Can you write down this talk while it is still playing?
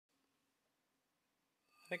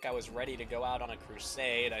think I was ready to go out on a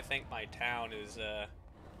crusade. I think my town is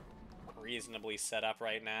reasonably set up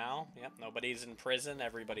right now. Yep, nobody's in prison,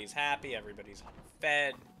 everybody's happy, everybody's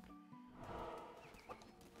fed.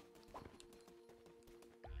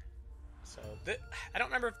 So, I don't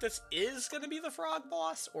remember if this is going to be the frog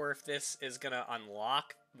boss, or if this is going to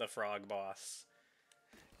unlock the frog boss.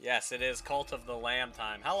 Yes, it is Cult of the Lamb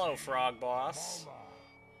time. Hello, frog boss.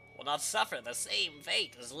 Will not suffer the same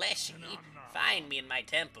fate as Leshy. Find me in my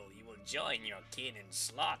temple, you will join your kin in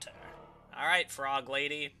slaughter. Alright, frog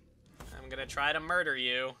lady. I'm gonna try to murder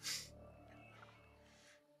you.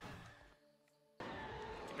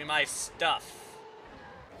 Give me my stuff.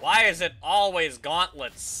 Why is it always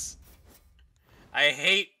gauntlets? I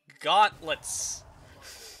hate gauntlets.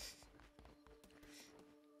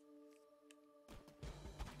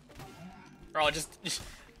 Bro, just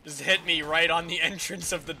hit me right on the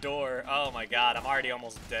entrance of the door. Oh my god, I'm already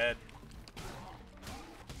almost dead.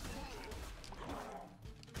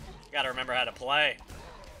 Gotta remember how to play.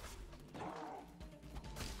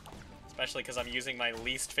 Especially because I'm using my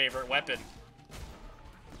least favorite weapon.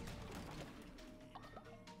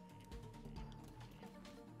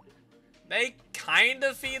 They kind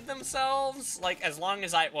of feed themselves, like, as long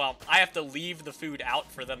as I have to leave the food out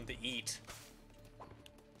for them to eat.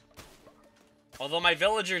 Although my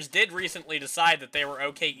villagers did recently decide that they were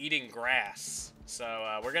okay eating grass.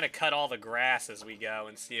 So, we're gonna cut all the grass as we go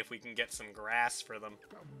and see if we can get some grass for them.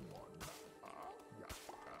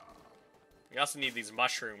 We also need these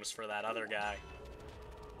mushrooms for that other guy.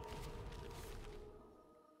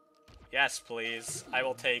 Yes, please. I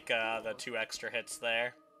will take the 2 extra hits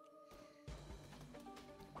there.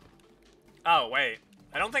 Oh, wait.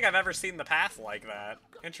 I don't think I've ever seen the path like that.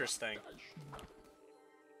 Interesting.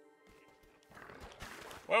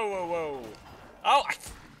 Whoa, whoa, whoa. Oh!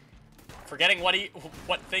 Forgetting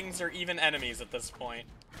what things are even enemies at this point.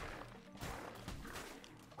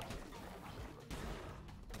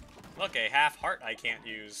 Look, a half heart I can't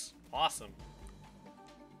use. Awesome.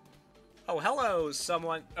 Oh, hello,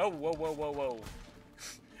 someone. Oh, whoa, whoa, whoa, whoa.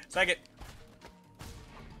 Second.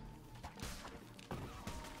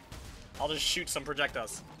 I'll just shoot some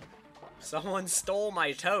projectiles. Someone stole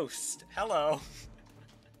my toast. Hello.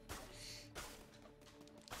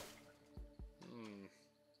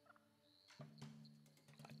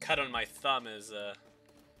 A cut on my thumb is,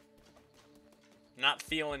 not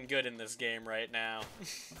feeling good in this game right now.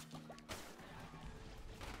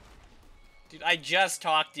 Dude, I just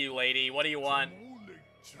talked to you, lady. What do you want?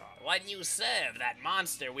 When you serve, that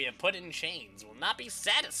monster we have put in chains will not be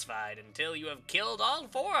satisfied until you have killed all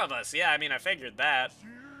 4 of us. Yeah, I mean, I figured that.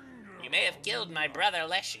 You may have killed my brother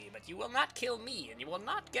Leshy, but you will not kill me, and you will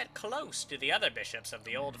not get close to the other bishops of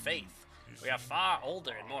the old faith. We are far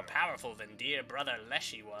older and more powerful than dear brother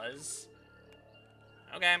Leshy was.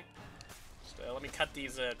 Okay. So let me cut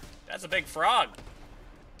these, that's a big frog.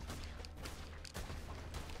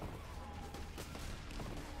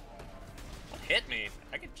 What hit me?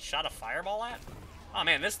 I get shot a fireball at? Oh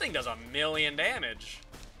man, this thing does 1,000,000 damage.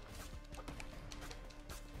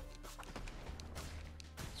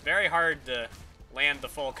 It's very hard to land the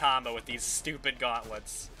full combo with these stupid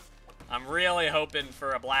gauntlets. I'm really hoping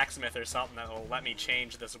for a blacksmith or something that will let me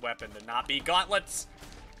change this weapon to not be gauntlets.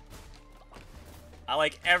 I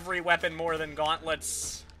like every weapon more than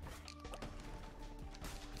gauntlets.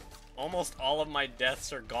 Almost all of my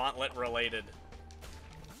deaths are gauntlet related.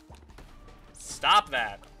 Stop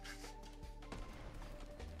that.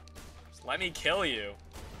 Just let me kill you.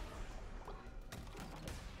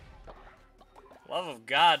 Love of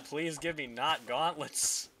God, please give me not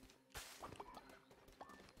gauntlets.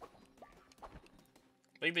 I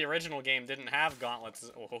think the original game didn't have gauntlets.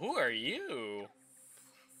 Who are you?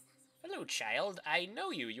 Hello, child. I know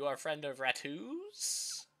you. You are a friend of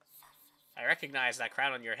Ratu's? I recognize that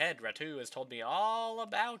crown on your head. Ratu has told me all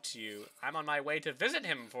about you. I'm on my way to visit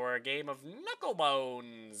him for a game of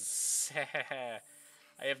knucklebones.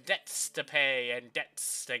 I have debts to pay and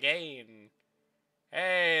debts to gain.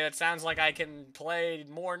 Hey, that sounds like I can play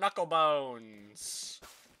more knucklebones.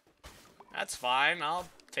 That's fine. I'll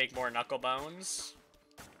take more knucklebones.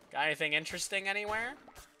 Got anything interesting anywhere?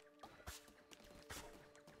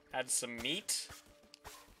 Had some meat.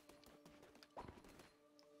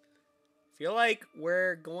 Feel like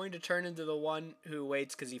we're going to turn into the one who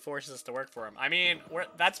waits because he forces us to work for him. I mean,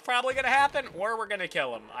 that's probably going to happen, or we're going to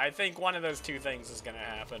kill him. I think one of those 2 things is going to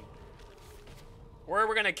happen. Or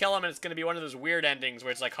we're going to kill him and it's going to be one of those weird endings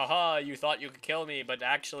where it's like, haha, you thought you could kill me, but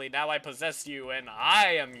actually now I possess you and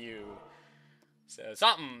I am you. So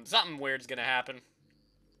something weird's going to happen.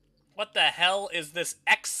 What the hell is this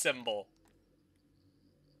X symbol?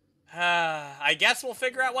 I I guess we'll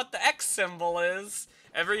figure out what the X symbol is.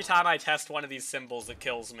 Every time I test one of these symbols, it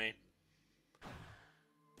kills me.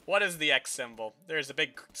 What is the X symbol? There's a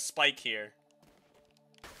big spike here.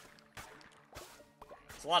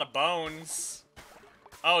 There's a lot of bones.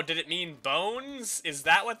 Oh, did it mean bones? Is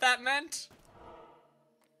that what that meant?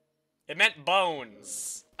 It meant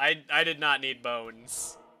bones. I did not need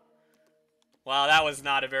bones. Wow, that was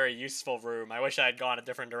not a very useful room. I wish I had gone a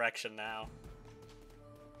different direction now.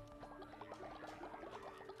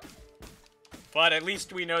 But at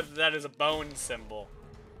least we know that that is a bone symbol.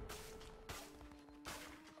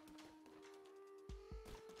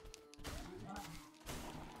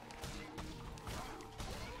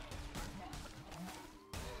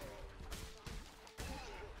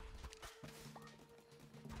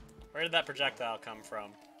 Where did that projectile come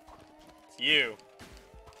from? It's you.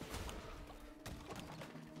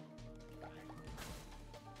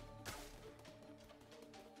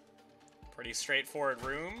 Pretty straightforward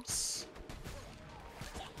rooms.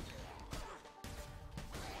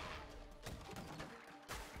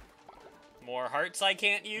 More hearts I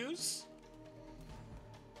can't use.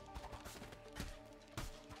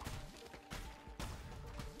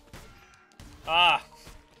 Ah.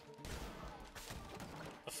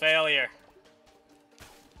 A failure.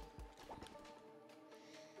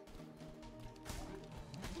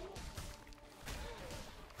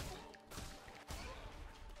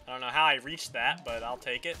 I don't know how I reached that, but I'll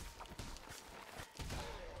take it.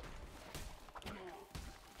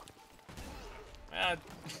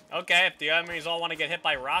 Okay, if the enemies all want to get hit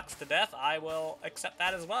by rocks to death, I will accept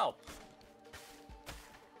that as well.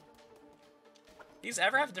 These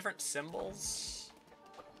ever have different symbols?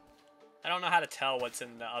 I don't know how to tell what's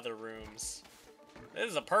in the other rooms.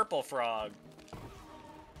 This is a purple frog.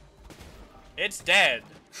 It's dead.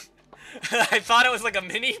 I thought it was like a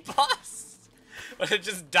mini-boss, but it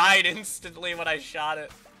just died instantly when I shot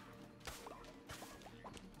it.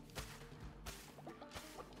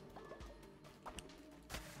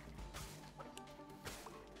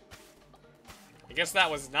 I guess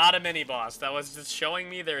that was not a mini-boss. That was just showing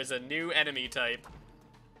me there is a new enemy type.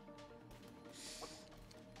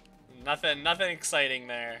 Nothing exciting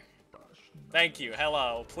there. Thank you.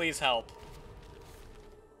 Hello. Please help.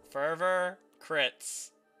 Fervor crits.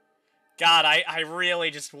 God, I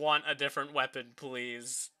really just want a different weapon,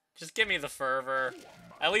 please. Just give me the fervor.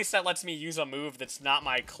 At least that lets me use a move that's not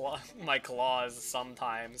my claws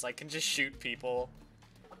sometimes. I can just shoot people.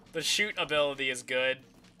 The shoot ability is good.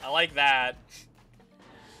 I like that.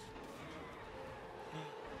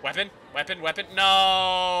 Weapon? Weapon? Weapon?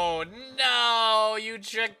 No! No! You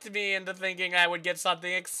tricked me into thinking I would get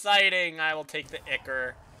something exciting. I will take the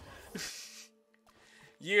Ichor.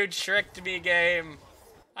 You tricked me, game.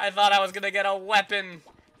 I thought I was gonna get a weapon,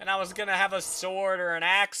 and I was gonna have a sword or an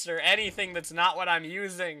axe or anything that's not what I'm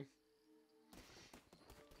using.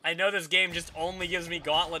 I know this game just only gives me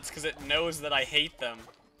gauntlets because it knows that I hate them.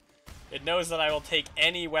 It knows that I will take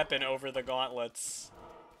any weapon over the gauntlets.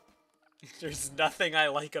 There's nothing I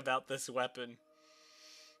like about this weapon.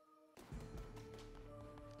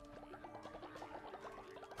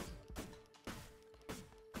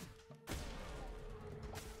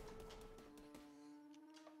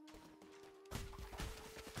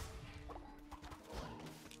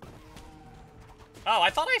 Oh,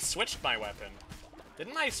 I thought I switched my weapon.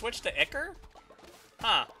 Didn't I switch to Ichor?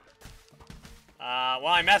 Huh.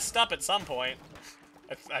 Well, I messed up at some point.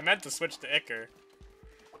 I meant to switch to Ichor.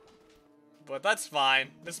 But that's fine.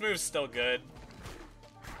 This move's still good.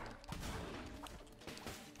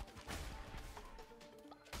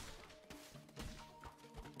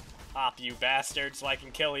 Hop, you bastard, so I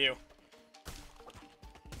can kill you.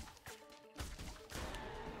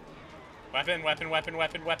 Weapon, weapon, weapon,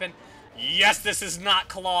 weapon, weapon. Yes, this is not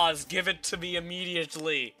claws. Give it to me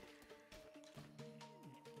immediately.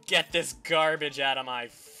 Get this garbage out of my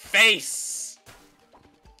face.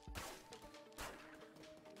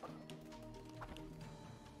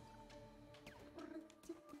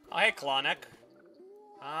 Oh, hey, Clawneck.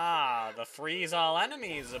 Ah, the freeze all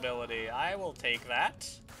enemies ability. I will take that.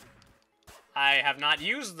 I have not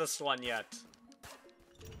used this one yet.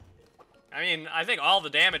 I mean, I think all the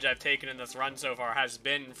damage I've taken in this run so far has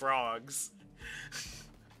been frogs.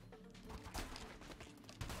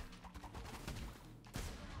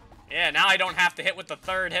 Yeah, now I don't have to hit with the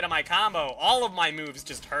third hit of my combo. All of my moves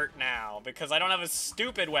just hurt now because I don't have a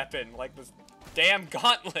stupid weapon like this damn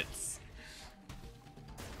gauntlets.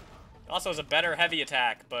 It also has a better heavy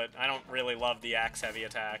attack, but I don't really love the axe heavy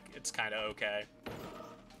attack. It's kind of okay.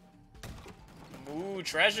 Ooh,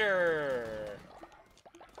 treasure!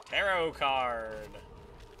 Tarot card.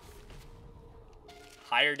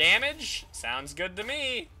 Higher damage? Sounds good to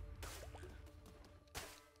me.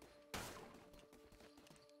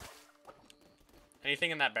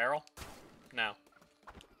 Anything in that barrel? No.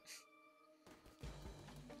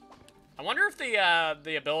 I wonder if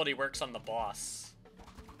the ability works on the boss.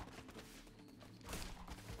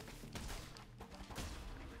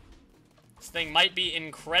 This thing might be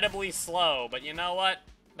incredibly slow, but you know what?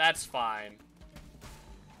 That's fine.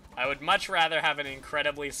 I would much rather have an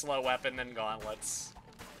incredibly slow weapon than gauntlets.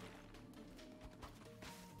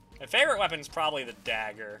 My favorite weapon's probably the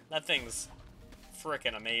dagger. That thing's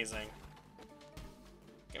frickin' amazing.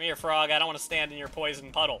 Give me your frog, I don't want to stand in your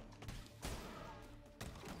poison puddle.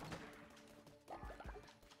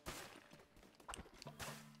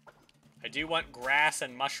 I do want grass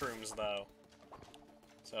and mushrooms, though.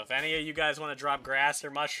 So if any of you guys want to drop grass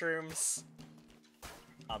or mushrooms,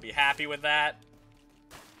 I'll be happy with that.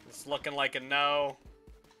 It's looking like a no.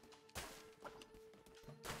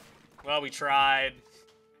 Well, we tried.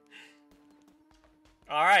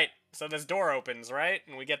 Alright, so this door opens, right?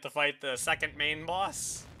 And we get to fight the second main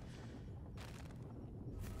boss.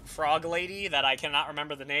 Frog lady that I cannot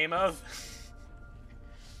remember the name of.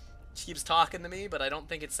 She keeps talking to me, but I don't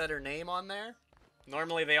think it said her name on there.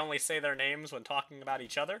 Normally they only say their names when talking about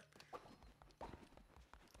each other.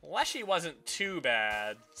 Leshy wasn't too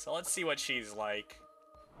bad, so let's see what she's like.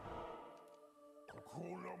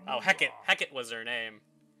 Oh, Heket. Heket was her name.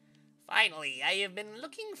 Finally, I have been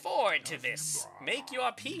looking forward to this. Make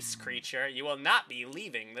your peace, creature. You will not be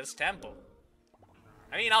leaving this temple.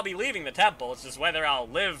 I mean, I'll be leaving the temple. It's just whether I'll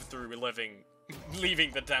live through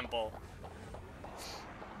leaving the temple.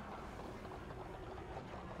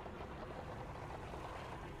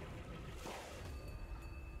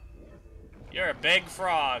 You're a big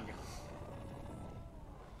frog.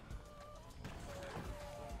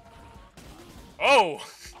 Oh!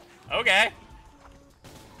 Okay.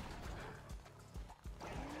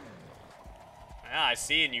 Ah, I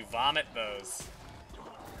see, and you vomit those.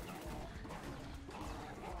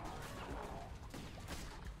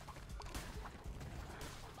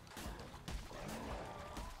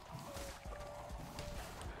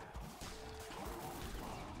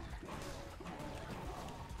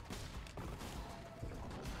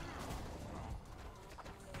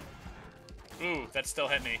 Ooh, that still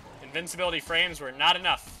hit me. Invincibility frames were not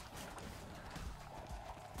enough.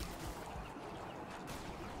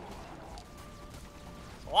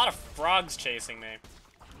 A lot of frogs chasing me.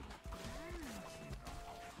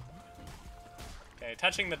 Okay,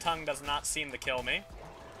 touching the tongue does not seem to kill me.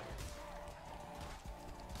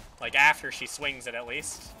 Like, after she swings it, at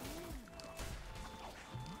least.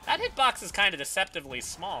 That hitbox is kind of deceptively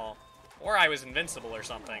small. Or I was invincible or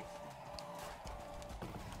something.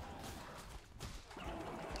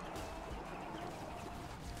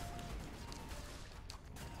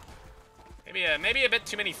 Maybe a bit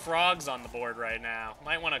too many frogs on the board right now.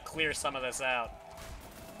 Might want to clear some of this out.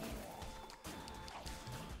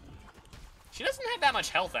 She doesn't have that much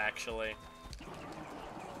health, actually.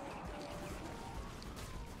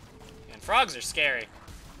 And frogs are scary.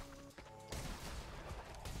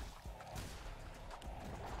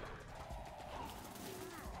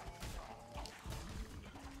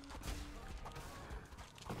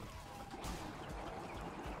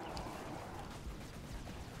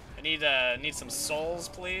 I need some souls,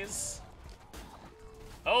 please.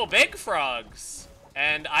 Oh, big frogs!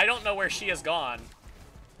 And I don't know where she has gone.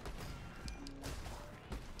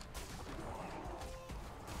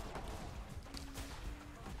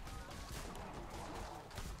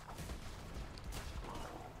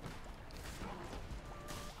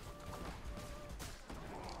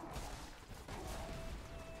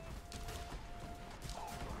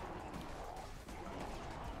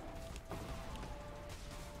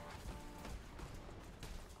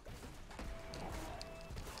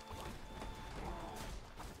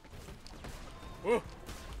 Ooh,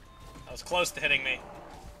 that was close to hitting me.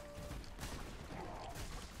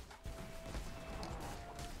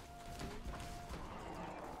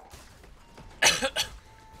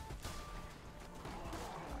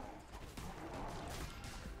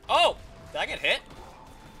 Oh, did I get hit?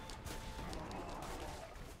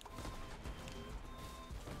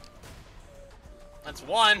 That's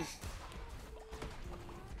one.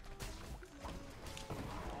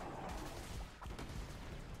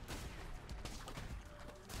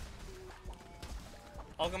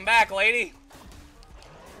 Welcome back, lady.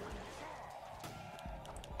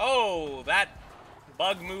 Oh, that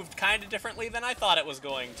bug moved kind of differently than I thought it was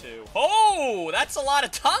going to. Oh, that's a lot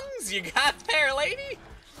of tongues you got there, lady.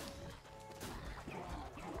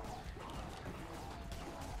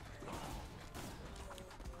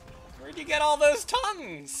 Where'd you get all those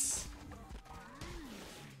tongues?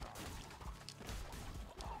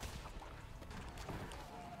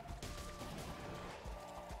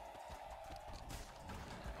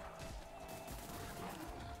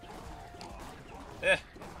 Eh.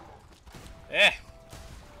 Eh.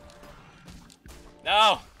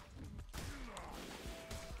 No.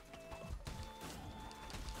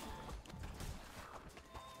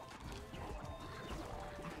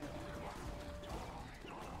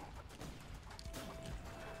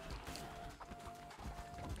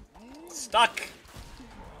 Stuck.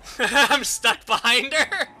 I'm stuck behind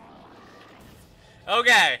her.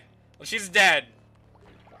 Okay. Well, she's dead.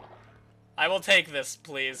 I will take this,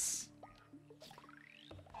 please.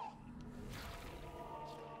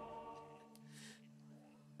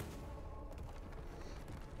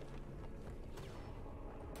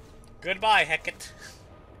 Goodbye, Heket.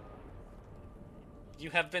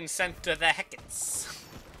 You have been sent to the Hekets.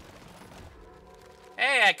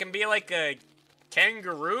 Hey, I can be like a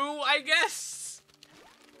kangaroo, I guess?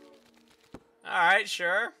 Alright,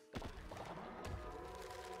 sure.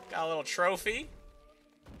 Got a little trophy.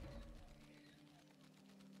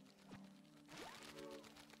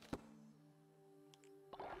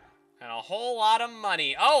 And a whole lot of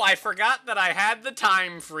money. Oh, I forgot that I had the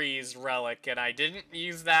time freeze relic, and I didn't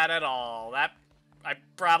use that at all. I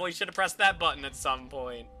probably should have pressed that button at some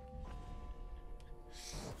point.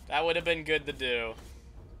 That would have been good to do.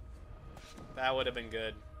 That would have been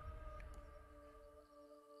good.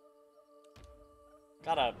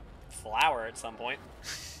 Got a flower at some point.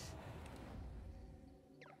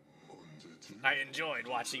 I enjoyed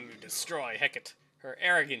watching you destroy Heket. Her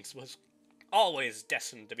arrogance was always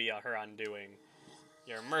destined to be her undoing.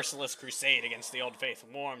 Your merciless crusade against the old faith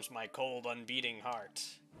warms my cold, unbeating heart.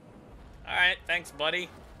 Alright, thanks, buddy.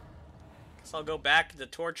 Guess I'll go back to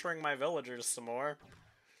torturing my villagers some more.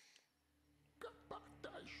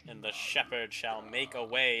 And the shepherd shall make a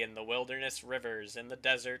way in the wilderness, rivers in the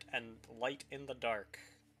desert, and light in the dark.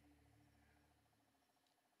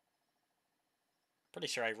 Pretty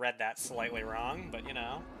sure I read that slightly wrong, but you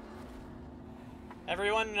know.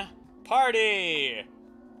 Everyone, party!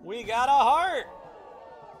 We got a heart!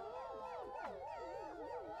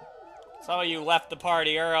 Some of you left the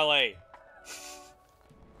party early.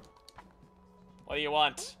 What do you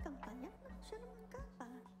want?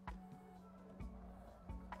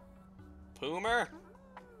 Poomer?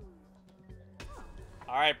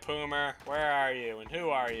 Alright, Poomer. Where are you? And who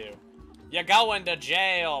are you? You're going to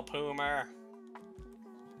jail, Poomer.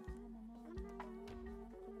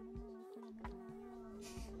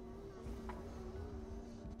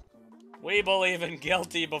 We believe in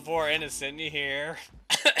guilty before innocent, you hear?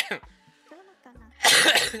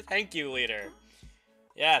 Thank you, leader.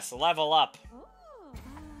 Yes, level up.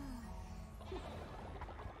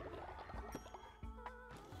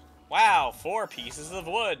 Wow, 4 pieces of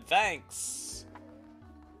wood, thanks.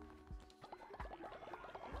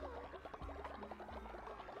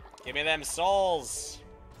 Give me them souls.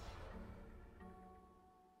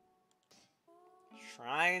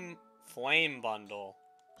 Shrine Flame Bundle.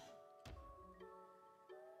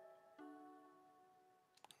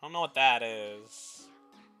 I don't know what that is.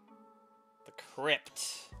 The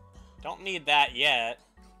Crypt. Don't need that yet.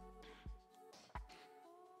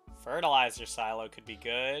 Fertilizer silo could be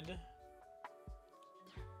good.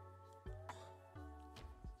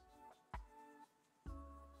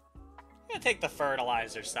 I'm gonna take the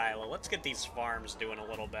fertilizer silo. Let's get these farms doing a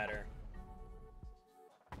little better.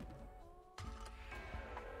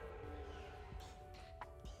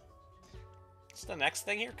 What's the next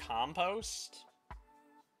thing here? Compost?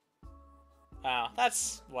 Oh,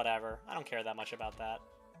 that's whatever. I don't care that much about that.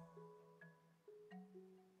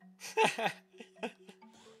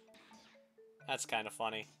 That's kind of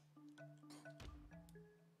funny.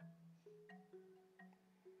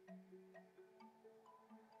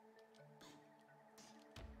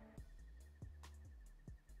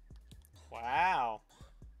 Wow.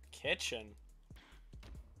 Kitchen.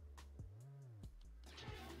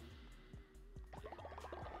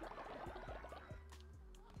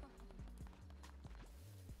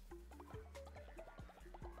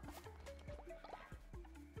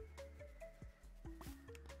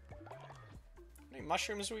 How many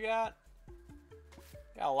mushrooms we got?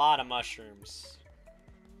 Got a lot of mushrooms.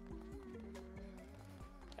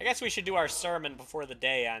 I guess we should do our sermon before the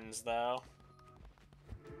day ends, though.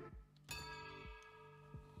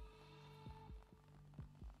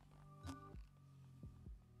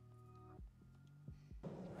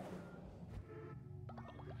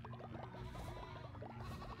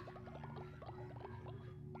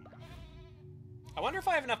 I wonder if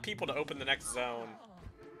I have enough people to open the next zone.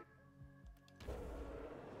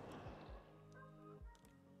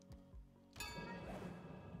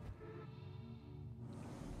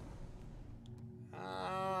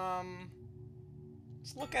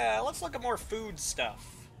 Let's look at more food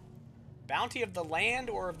stuff. Bounty of the land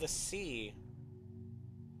or of the sea?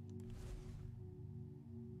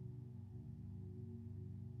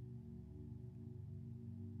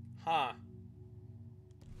 Huh.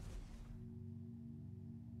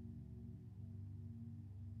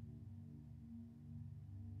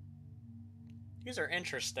 These are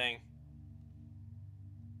interesting.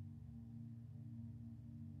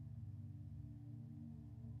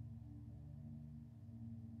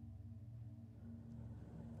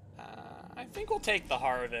 I think we'll take the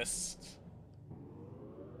harvest.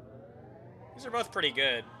 These are both pretty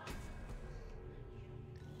good.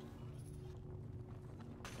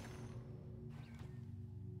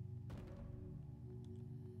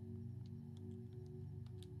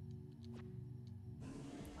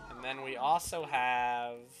 And then we also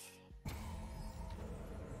have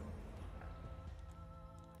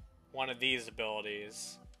one of these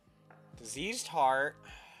abilities. Diseased Heart.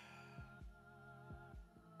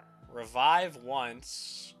 Revive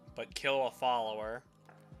once, but kill a follower.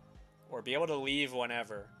 Or be able to leave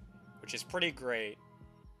whenever, which is pretty great.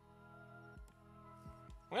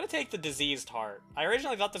 I'm gonna take the Diseased Heart. I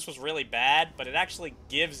originally thought this was really bad, but it actually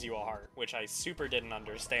gives you a heart, which I super didn't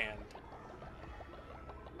understand.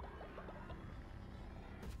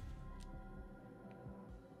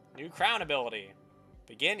 New crown ability.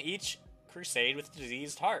 Begin each crusade with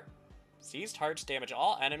Diseased Heart. Diseased Hearts damage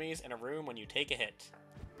all enemies in a room when you take a hit.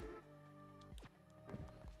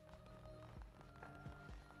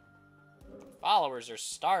 Followers are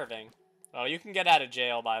starving. Oh, you can get out of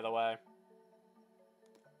jail, by the way.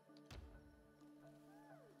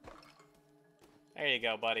 There you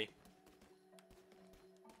go, buddy.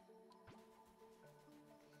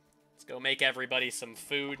 Let's go make everybody some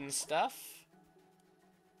food and stuff.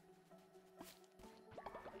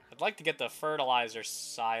 I'd like to get the fertilizer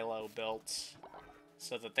silo built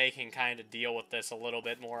so that they can kind of deal with this a little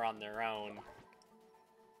bit more on their own.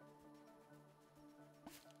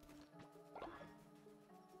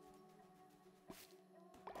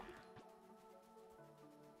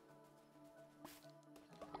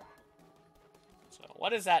 So, what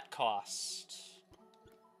does that cost?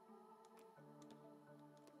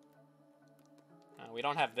 We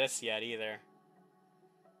don't have this yet either.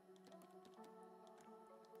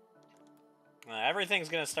 Everything's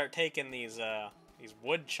gonna start taking these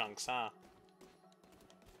wood chunks, huh?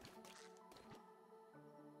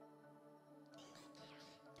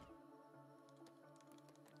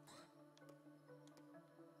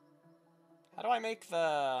 How do I make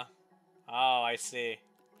the... Oh, I see.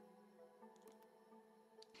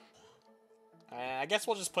 I guess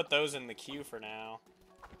we'll just put those in the queue for now.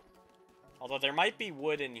 Although there might be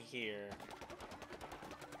wood in here.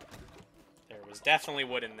 There was definitely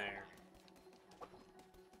wood in there.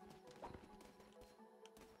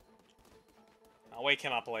 I'll wake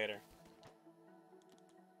him up later.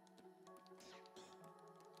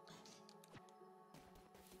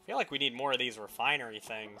 I feel like we need more of these refinery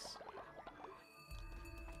things.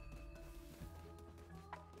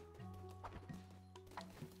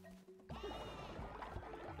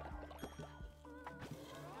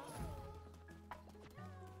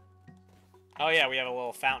 Oh yeah, we have a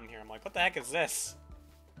little fountain here. I'm like, what the heck is this?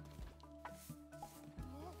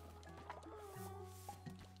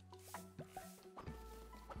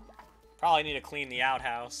 Probably need to clean the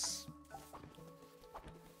outhouse.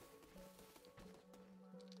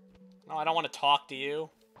 No, I don't want to talk to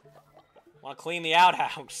you. I want to clean the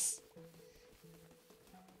outhouse.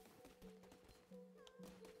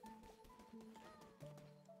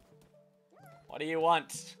 What do you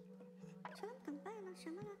want?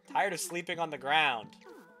 Tired of sleeping on the ground.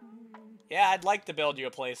 Yeah, I'd like to build you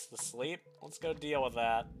a place to sleep. Let's go deal with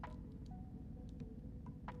that.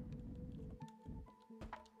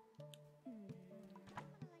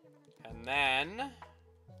 And then...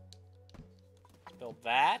 build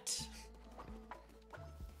that.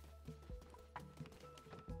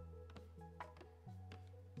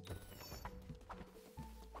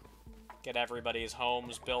 Get everybody's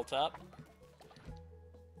homes built up.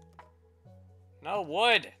 No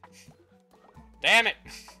wood! Damn it!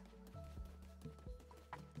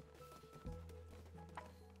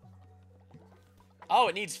 Oh,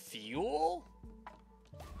 it needs fuel?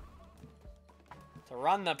 To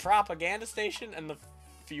run the propaganda station, and the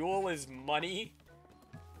fuel is money?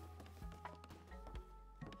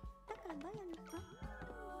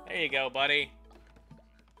 There you go, buddy.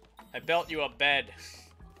 I built you a bed.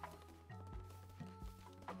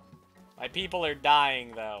 My people are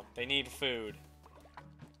dying, though. They need food.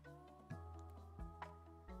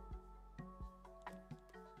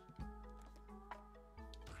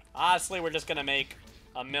 Honestly, we're just gonna make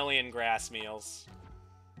a million grass meals.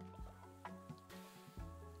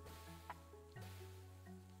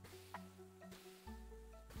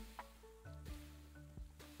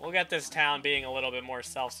 We'll get this town being a little bit more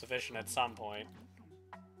self-sufficient at some point.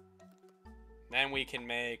 Then we can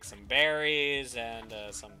make some berries and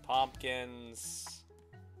some pumpkins.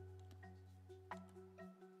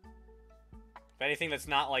 If anything that's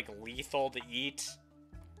not, like, lethal to eat.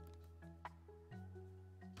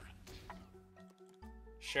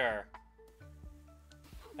 Sure.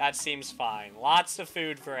 That seems fine. Lots of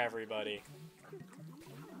food for everybody.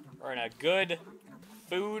 We're in a good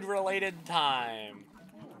food-related time.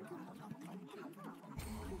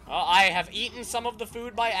 Well, I have eaten some of the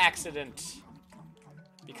food by accident.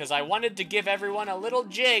 Because I wanted to give everyone a little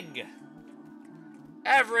jig.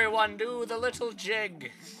 Everyone do the little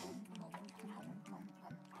jig.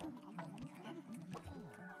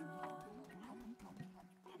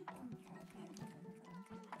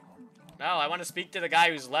 No, I want to speak to the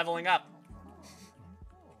guy who's leveling up.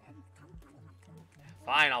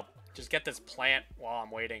 Fine, I'll just get this plant while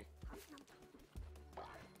I'm waiting.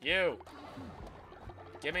 You.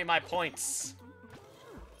 Give me my points.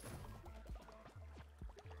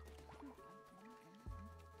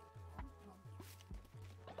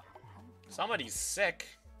 Somebody's sick.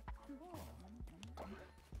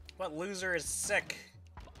 What loser is sick?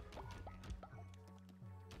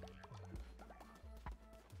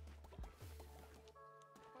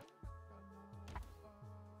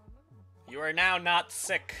 You are now not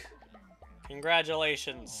sick.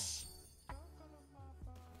 Congratulations.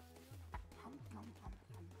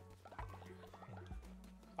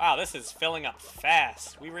 Wow, this is filling up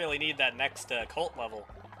fast. We really need that next cult level.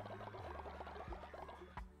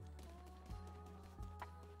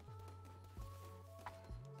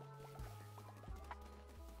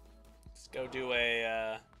 Let's go do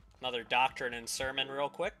another doctrine and sermon real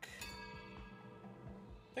quick.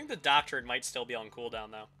 I think the doctrine might still be on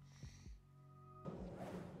cooldown though.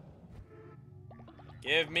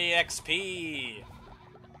 Give me XP!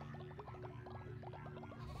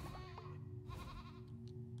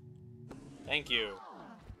 Thank you.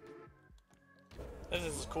 This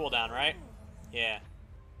is cooldown, right? Yeah.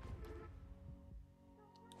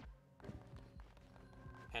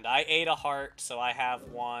 And I ate a heart, so I have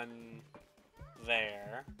one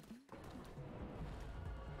there.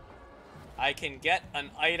 I can get an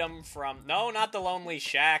item from... No, not the Lonely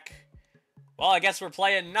Shack. Well, I guess we're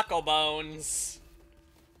playing Knucklebones.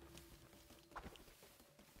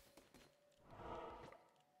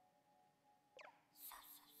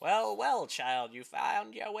 Well, well, child, you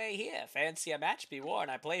found your way here. Fancy a match be worn?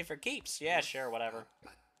 I play for keeps. Yeah, sure, whatever.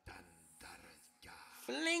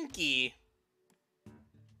 Flinky.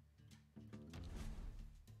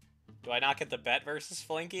 Do I not get the bet versus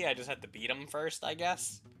Flinky? I just have to beat him first, I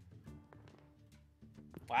guess.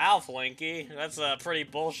 Wow, Flinky. That's a pretty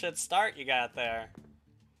bullshit start you got there.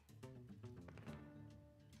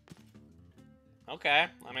 Okay.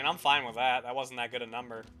 I mean, I'm fine with that. That wasn't that good a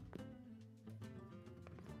number.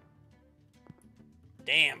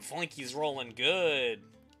 Damn, Flinky's rolling good.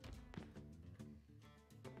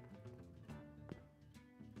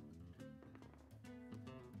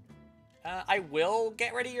 I will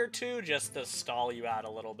get rid of your 2 just to stall you out a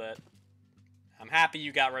little bit. I'm happy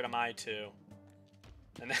you got rid of my 2.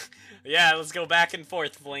 And yeah, let's go back and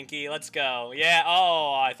forth, Flinky. Let's go. Yeah,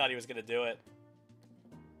 oh, I thought he was gonna do it.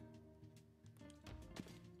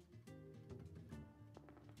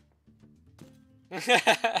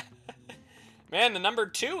 Man, the number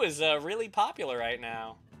 2 is really popular right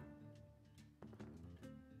now.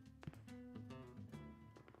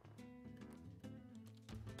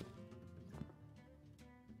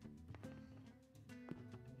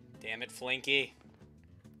 Damn it, Flinky.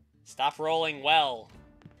 Stop rolling well.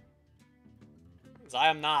 Because I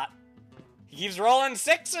am not. He keeps rolling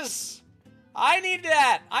 6s! I need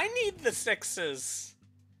that! I need the 6s!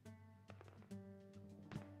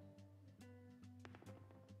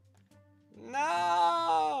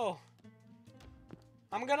 No!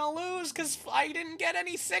 I'm gonna lose because I didn't get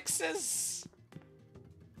any 6s!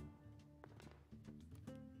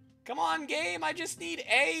 Come on, game, I just need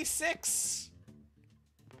a 6!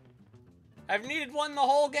 I've needed one the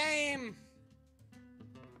whole game!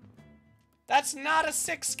 That's not a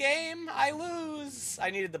 6 game! I lose! I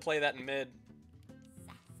needed to play that in mid.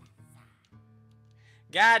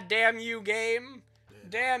 God damn you, game!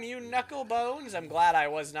 Damn you, Knucklebones! I'm glad I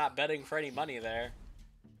was not betting for any money there.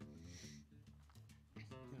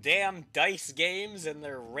 Damn dice games and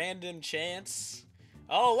their random chance.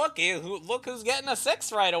 Oh, look who's getting a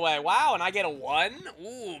 6 right away. Wow, and I get a 1?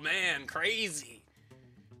 Ooh, man, crazy.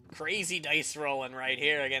 Crazy dice rolling right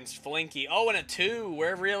here against Flinky. Oh, and a 2.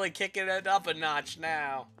 We're really kicking it up a notch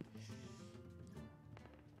now.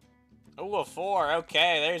 Oh, a 4.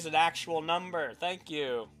 Okay, there's an actual number. Thank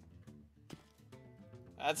you.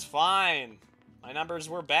 That's fine. My numbers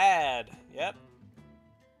were bad. Yep.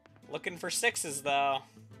 Looking for 6s, though.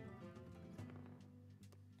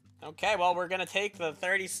 Okay, well, we're gonna take the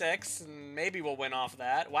 36, and maybe we'll win off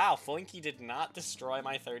that. Wow, Flinky did not destroy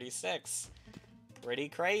my 36. Pretty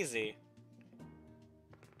crazy.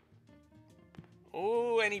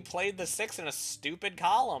 Ooh, and he played the 6 in a stupid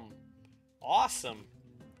column. Awesome.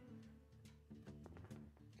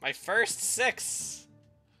 My first 6.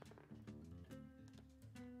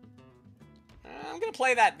 I'm gonna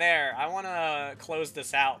play that there. I want to close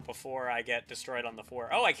this out before I get destroyed on the 4.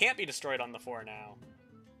 Oh, I can't be destroyed on the 4 now.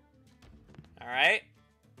 Alright.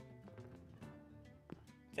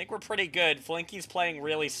 I think we're pretty good. Flinky's playing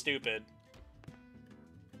really stupid.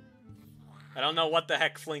 I don't know what the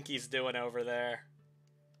heck Flinky's doing over there.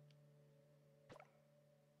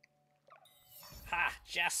 Ha!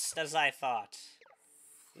 Just as I thought.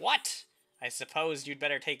 What? I suppose you'd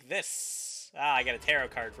better take this. Ah, I got a tarot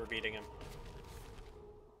card for beating him.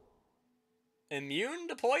 Immune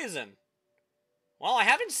to poison. Well, I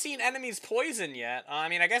haven't seen enemies poison yet. I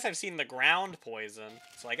mean, I guess I've seen the ground poison.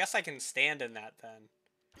 So I guess I can stand in that then.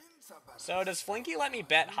 So does Flinky let me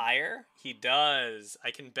bet higher? He does.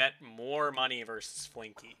 I can bet more money versus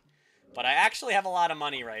Flinky. But I actually have a lot of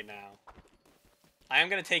money right now. I am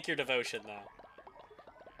going to take your devotion, though.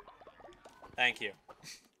 Thank you.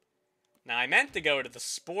 Now, I meant to go to the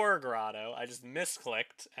Spore Grotto. I just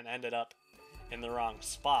misclicked and ended up in the wrong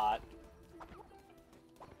spot.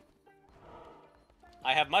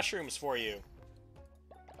 I have mushrooms for you.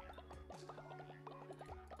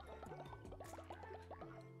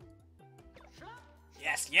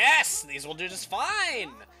 Yes, yes! These will do just fine!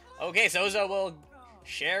 Okay, Zozo will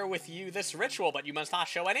share with you this ritual, but you must not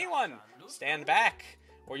show anyone. Stand back,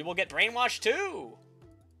 or you will get brainwashed too!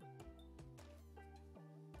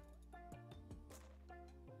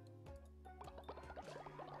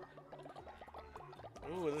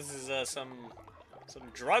 Ooh, this is some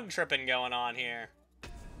drug tripping going on here.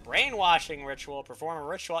 Brainwashing ritual. Perform a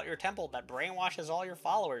ritual at your temple that brainwashes all your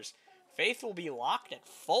followers. Faith will be locked at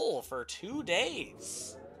full for 2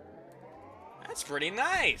 days. That's pretty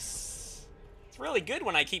nice. It's really good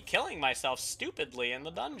when I keep killing myself stupidly in the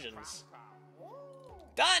dungeons.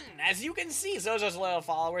 Done! As you can see, Zozo's loyal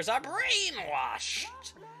followers are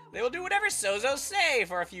brainwashed. They will do whatever Zozo say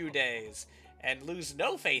for a few days, and lose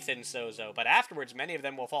no faith in Zozo, but afterwards many of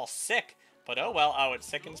them will fall sick. But oh well, oh, it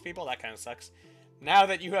sickens people? That kind of sucks. Now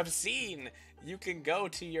that you have seen, you can go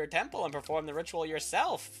to your temple and perform the ritual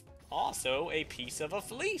yourself. Also, a piece of a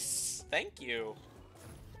fleece. Thank you.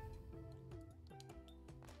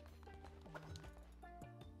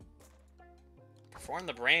 Perform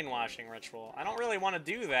the brainwashing ritual. I don't really want to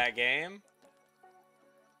do that, game.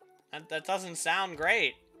 That doesn't sound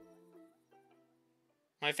great.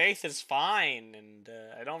 My faith is fine, and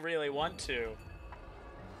I don't really want to.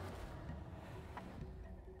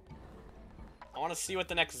 I want to see what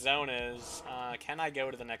the next zone is. Can I go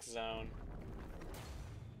to the next zone?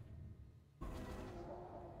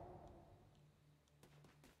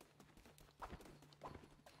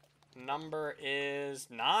 Number is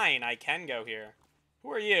 9. I can go here.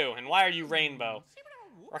 Who are you, and why are you rainbow?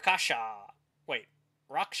 Rakasha. Wait.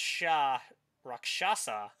 Rakshasa.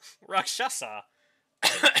 Rakshasa.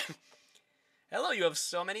 Hello, you have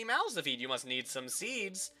so many mouths to feed. You must need some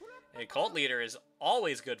seeds. A cult leader is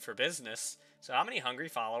always good for business. So how many hungry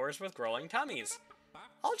followers with growing tummies?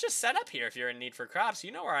 I'll just set up here if you're in need for crops.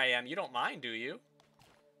 You know where I am. You don't mind, do you?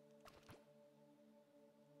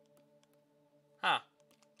 Huh.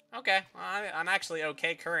 Okay. I'm actually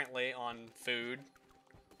okay currently on food.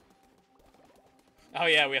 Oh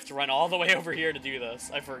yeah, we have to run all the way over here to do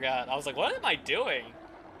this. I forgot. I was like, what am I doing?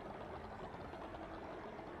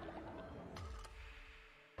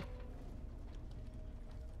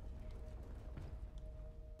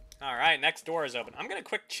 Alright, next door is open. I'm gonna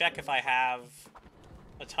quick check if I have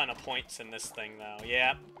a ton of points in this thing, though.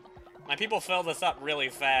 Yeah. My people fill this up really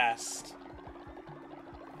fast.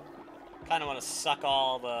 Kinda wanna suck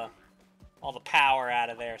all the power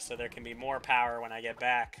out of there so there can be more power when I get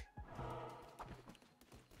back.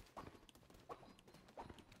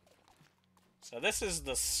 So this is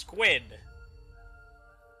the squid.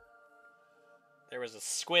 There was a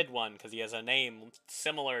squid one, because he has a name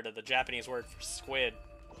similar to the Japanese word for squid.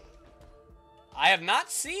 I have not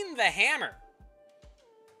seen the hammer.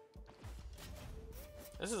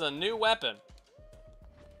 This is a new weapon.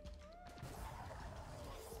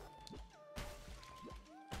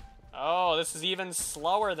 Oh, this is even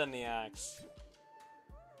slower than the axe.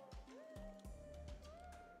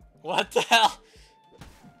 What the hell?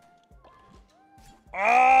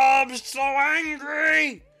 Oh, I'm so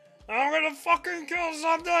angry! I'm gonna fucking kill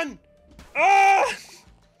something! Ah!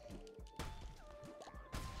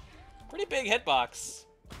 Pretty big hitbox.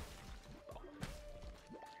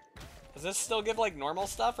 Does this still give, like, normal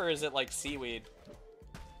stuff, or is it, like, seaweed?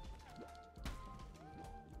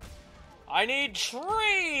 I need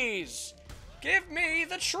trees! Give me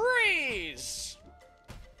the trees!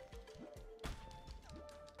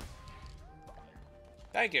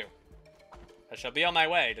 Thank you. I shall be on my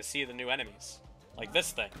way to see the new enemies. Like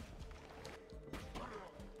this thing.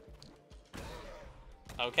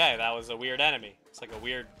 Okay, that was a weird enemy. It's like a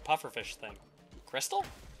weird pufferfish thing. Crystal?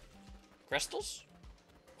 Crystals?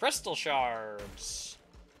 Crystal shards.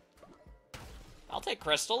 I'll take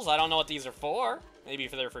crystals. I don't know what these are for. Maybe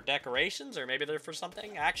they're for decorations, or maybe they're for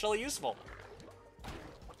something actually useful.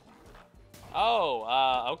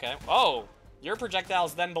 Oh, okay. Oh, your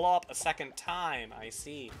projectiles then blow up a second time. I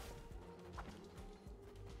see.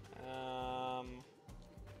 I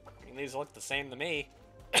mean, these look the same to me.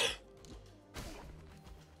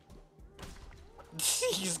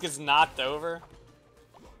 He just gets knocked over.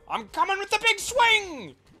 I'm coming with the big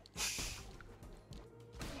swing!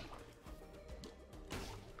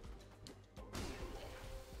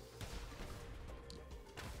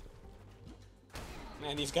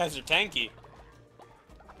 Man, these guys are tanky.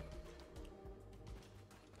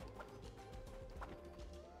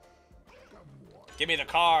 Give me the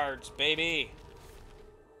cards, baby.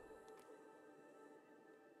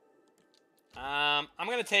 I'm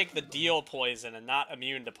gonna take the deal poison and not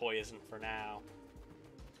immune to poison for now.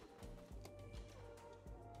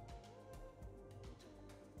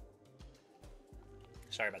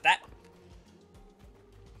 Sorry about that.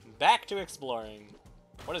 Back to exploring.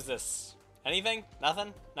 What is this? Anything?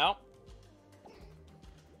 Nothing? No?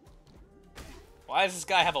 Why does this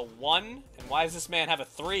guy have a 1? And why does this man have a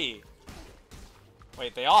 3?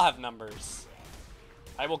 Wait, they all have numbers.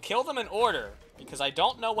 I will kill them in order, because I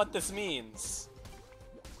don't know what this means.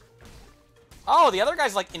 Oh, the other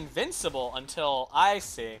guy's like invincible until I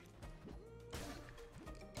see.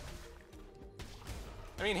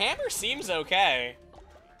 I mean, hammer seems okay.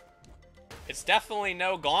 It's definitely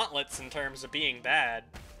no gauntlets in terms of being bad.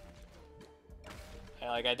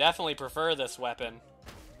 Like, I definitely prefer this weapon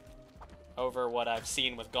over what I've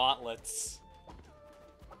seen with gauntlets.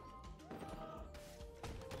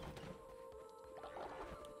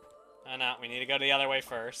 Oh no, we need to go the other way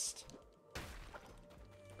first.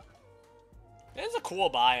 It is a cool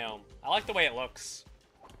biome. I like the way it looks.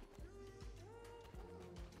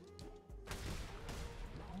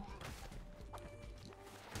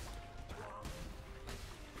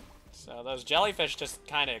 So those jellyfish just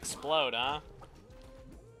kind of explode, huh?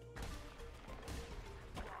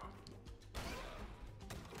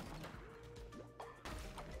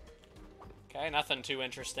 Okay, nothing too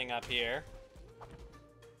interesting up here.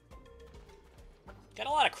 Got a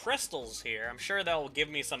lot of crystals here. I'm sure they'll give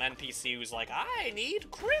me some NPC who's like, I need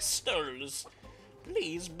crystals.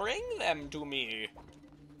 Please bring them to me.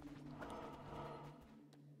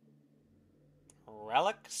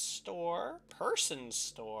 Relic store, person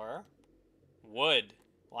store, wood.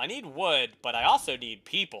 Well, I need wood, but I also need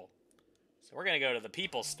people. So we're gonna go to the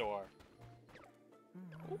people store.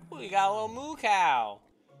 Ooh, we got a little moo cow.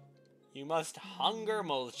 You must hunger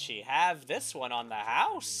mulchy. Have this one on the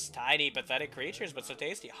house. Tiny, pathetic creatures, but so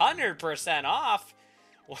tasty. 100% off?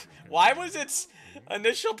 Why was its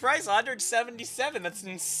initial price 177? That's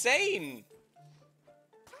insane.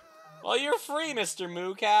 Well, you're free, Mr.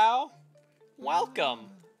 Moo Cow. Welcome.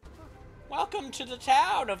 Welcome to the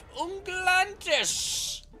town of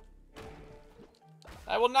Unglantis.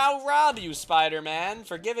 I will now rob you, Spider-Man,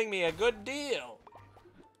 for giving me a good deal.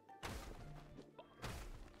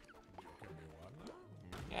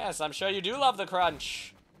 Yes, I'm sure you do love the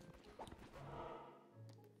crunch.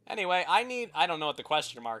 Anyway, I don't know what the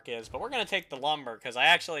question mark is, but we're gonna take the lumber, because I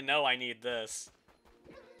actually know I need this.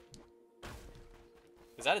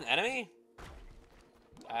 Is that an enemy?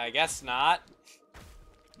 I guess not.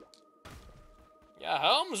 Your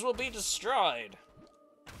homes will be destroyed.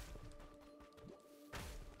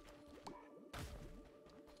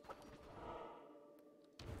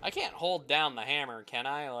 I can't hold down the hammer, can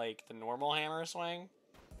I? Like the normal hammer swing?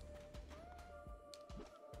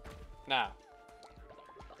 No.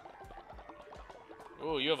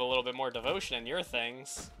 Ooh, you have a little bit more devotion in your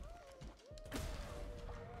things.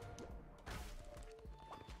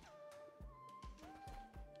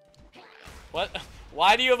 What?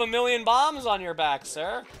 Why do you have 1,000,000 bombs on your back,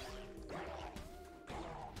 sir?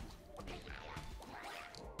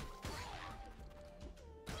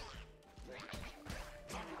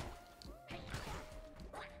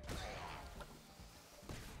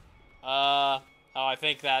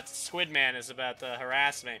 think that Squid Man is about to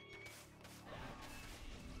harass me.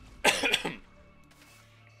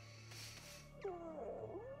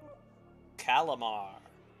 Calamar.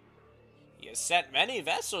 You sent many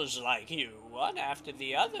vessels like you, one after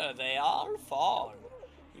the other, they all fall.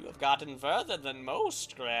 You have gotten further than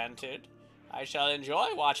most, granted. I shall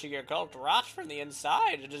enjoy watching your cult rot from the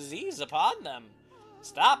inside, a disease upon them.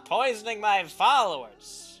 Stop poisoning my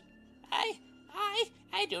followers.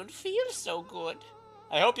 I don't feel so good.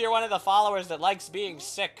 I hope you're one of the followers that likes being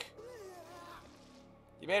sick.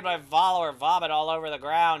 You made my follower vomit all over the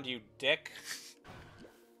ground, you dick.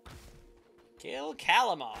 Kill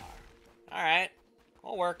Calamar. Alright,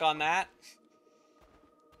 we'll work on that.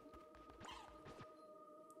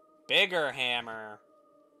 Bigger hammer.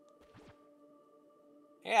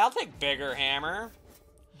 Yeah, I'll take bigger hammer.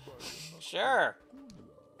 Sure.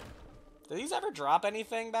 Do these ever drop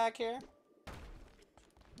anything back here?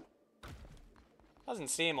 Doesn't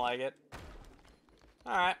seem like it.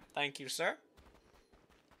 Alright, thank you, sir.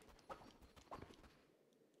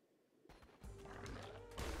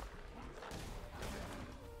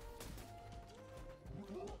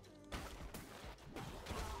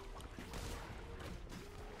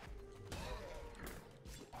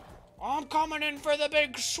 I'm coming in for the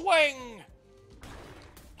big swing!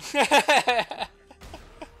 I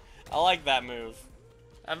like that move.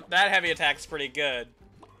 That heavy attack's pretty good.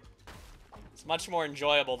 It's much more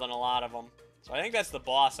enjoyable than a lot of them. So I think that's the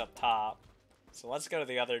boss up top. So let's go to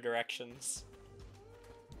the other directions.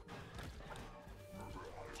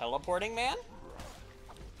 Teleporting man?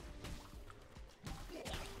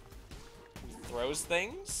 Throws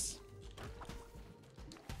things?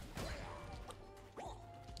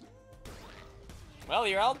 Well,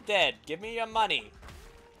 you're all dead. Give me your money.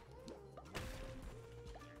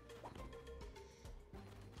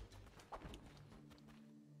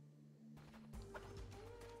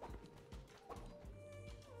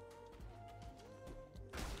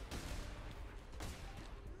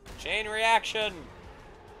 Chain reaction.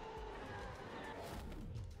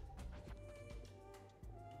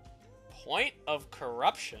 Point of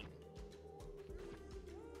corruption.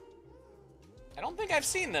 I don't think I've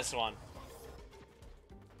seen this one.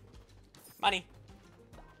 Money.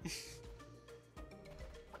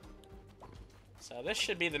 So this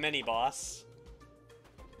should be the mini-boss.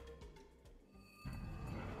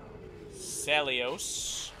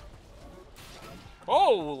 Celios.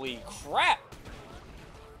 Holy crap!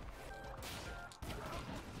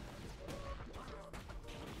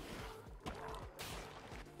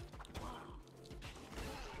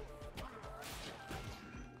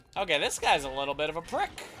 Okay, this guy's a little bit of a prick.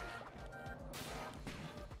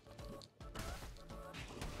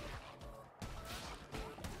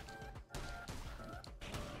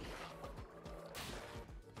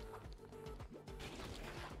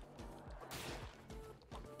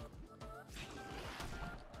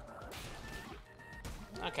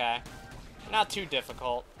 Okay. Not too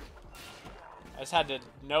difficult. I just had to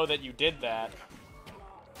know that you did that.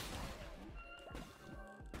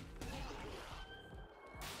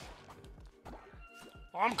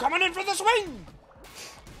 I'm coming in for the swing!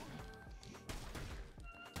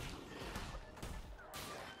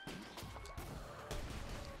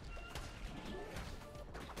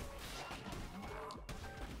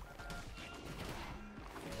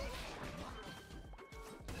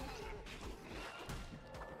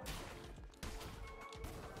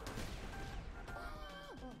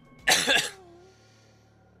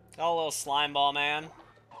 Oh, little slime ball man.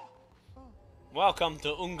 Welcome to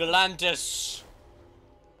Ungalantis.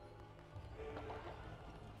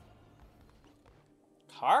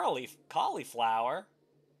 Cauliflower?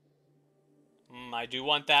 I do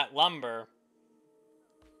want that lumber.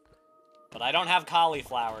 But I don't have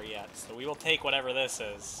cauliflower yet, so we will take whatever this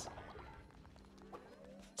is.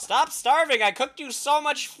 Stop starving! I cooked you so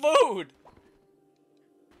much food!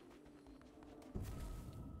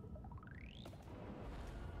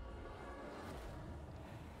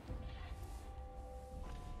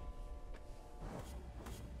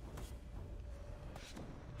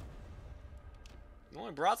 Well,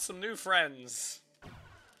 I brought some new friends.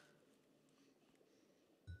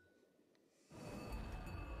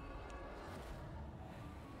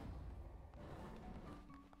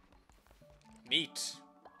 Meat.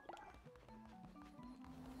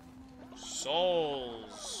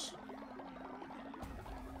 Souls.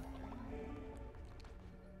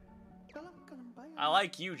 I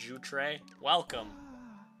like you, Jutre. Welcome.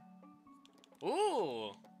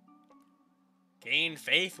 Ooh. Gain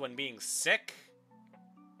faith when being sick.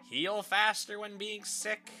 Heal faster when being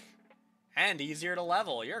sick. And easier to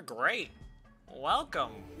level. You're great.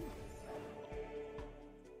 Welcome.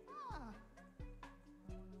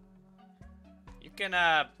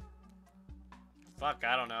 can, fuck,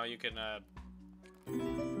 I don't know. You can,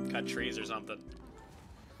 cut trees or something.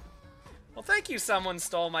 Well, thank you, someone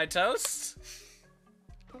stole my toast.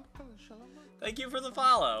 Thank you for the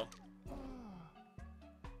follow.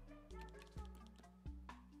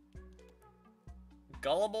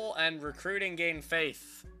 Gullible and recruiting gain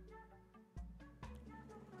faith.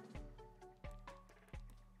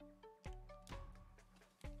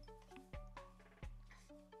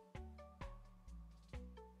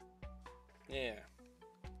 Yeah.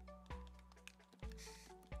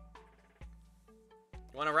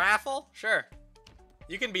 You want a raffle? Sure.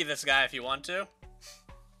 You can be this guy if you want to.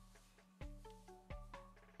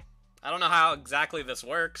 I don't know how exactly this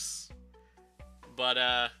works, but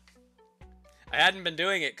I hadn't been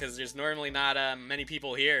doing it because there's normally not many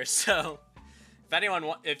people here. So if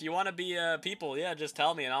anyone, if you want to be people, yeah, just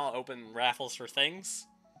tell me and I'll open raffles for things.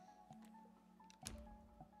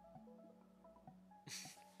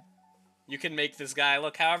 You can make this guy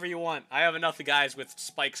look however you want. I have enough guys with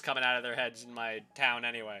spikes coming out of their heads in my town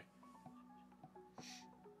anyway.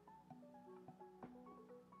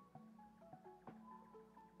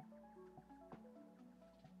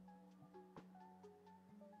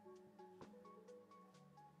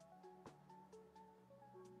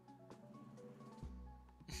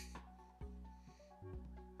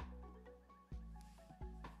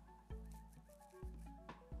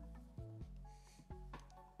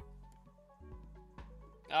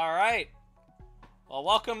 Alright. Well,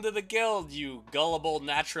 welcome to the guild, you gullible,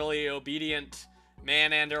 naturally obedient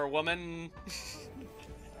man and or woman.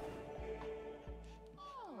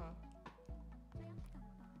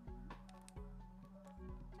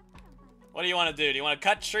 What do you want to do? Do you want to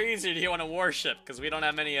cut trees or do you want to worship? Because we don't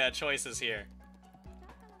have many choices here.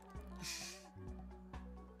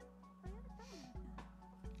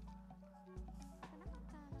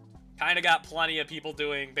 Kinda got plenty of people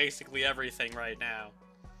doing basically everything right now.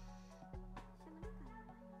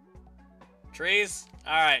 Trees?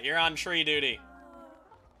 Alright, you're on tree duty.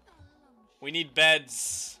 We need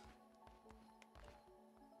beds.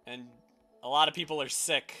 And a lot of people are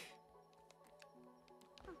sick.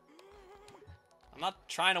 I'm not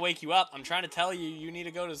trying to wake you up. I'm trying to tell you you need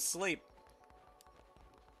to go to sleep.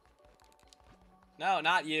 No,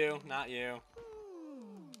 not you. Not you.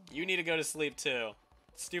 You need to go to sleep too.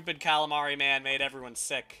 Stupid calamari man made everyone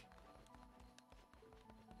sick.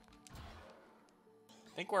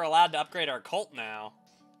 I think we're allowed to upgrade our cult now.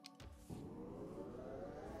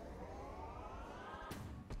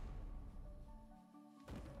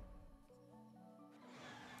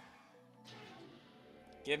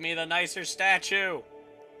 Give me the nicer statue.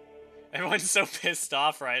 Everyone's so pissed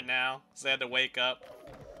off right now because they had to wake up.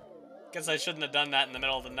 Guess I shouldn't have done that in the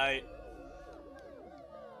middle of the night.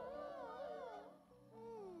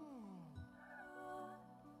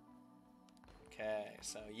 Okay,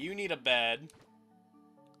 so you need a bed.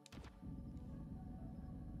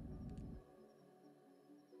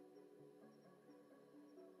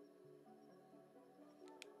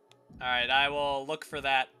 Alright, I will look for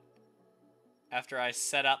that after I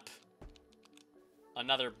set up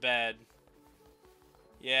another bed.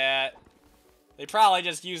 Yeah, they probably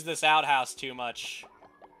just use this outhouse too much.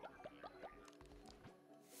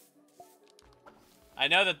 I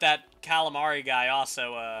know that calamari guy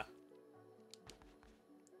also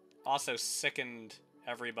sickened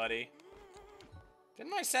everybody.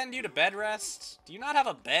 Didn't I send you to bed rest? Do you not have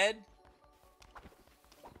a bed?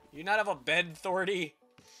 You not have a bed, Thordy?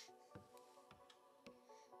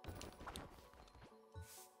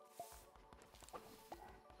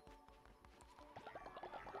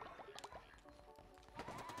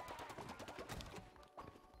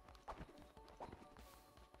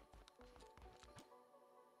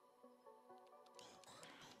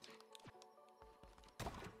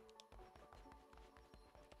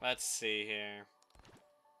 Let's see here.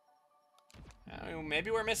 Oh,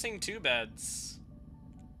 maybe we're missing 2 beds.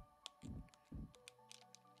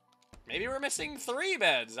 Maybe we're missing 3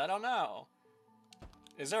 beds. I don't know.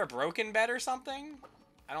 Is there a broken bed or something?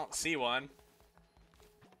 I don't see one.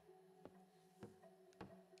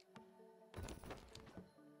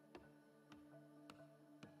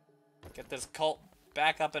 Get this cult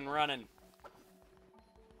back up and running.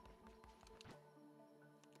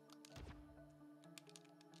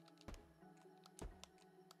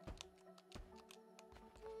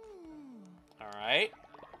 Alright.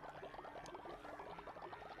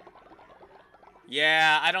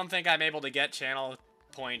 Yeah, I don't think I'm able to get channel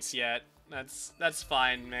points yet. That's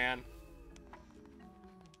fine, man.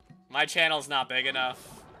 My channel's not big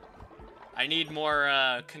enough. I need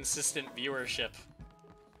more consistent viewership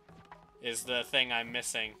is the thing I'm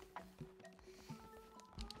missing.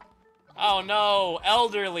 Oh no,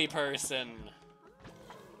 elderly person.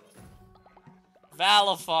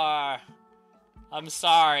 Valifar. I'm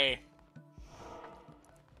sorry.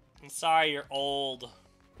 I'm sorry you're old.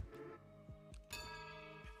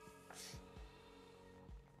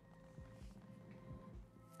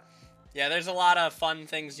 Yeah, there's a lot of fun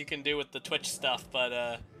things you can do with the Twitch stuff,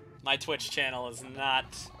 but my Twitch channel is not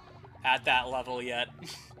at that level yet.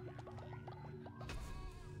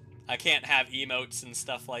 I can't have emotes and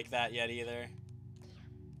stuff like that yet either.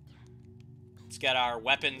 Let's get our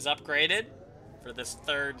weapons upgraded for this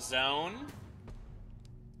third zone.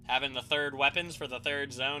 Having the third weapons for the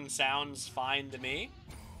third zone sounds fine to me.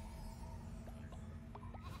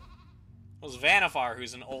 It was Vanifar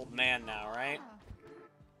who's an old man now, right?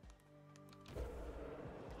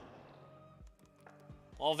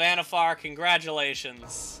 Well, Vanifar,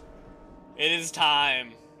 congratulations. It is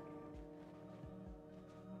time.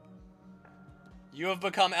 You have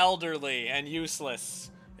become elderly and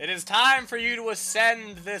useless. It is time for you to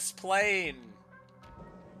ascend this plane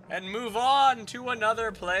and move on to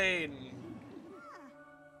another plane.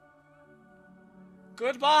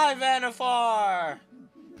 Goodbye, Vanifar!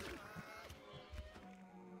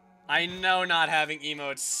 I know not having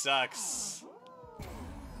emotes sucks.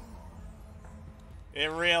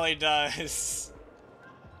 It really does.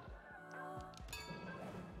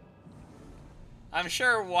 I'm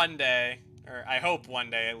sure one day, or I hope one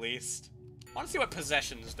day at least. I want to see what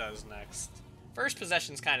Possessions does next. First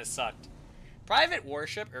Possessions kind of sucked. Private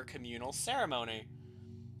worship or communal ceremony.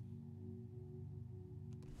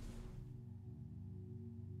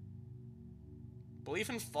 Belief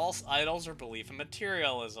in false idols or belief in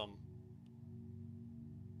materialism.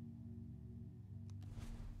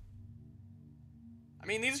 I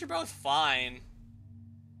mean, these are both fine.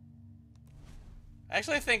 I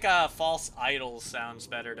actually think false idols sounds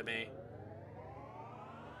better to me.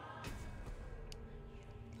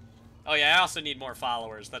 Oh yeah, I also need more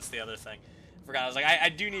followers. That's the other thing. I forgot. I was like, I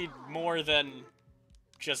do need more than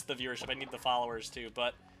just the viewership. I need the followers too.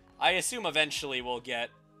 But I assume eventually we'll get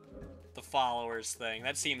the followers thing.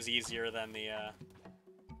 That seems easier than the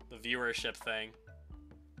viewership thing.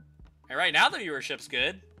 And right now the viewership's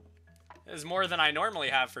good. It's more than I normally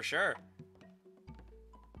have for sure.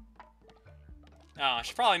 Oh, I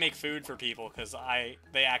should probably make food for people because I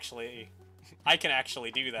can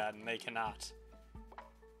actually do that and they cannot.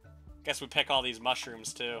 Guess we pick all these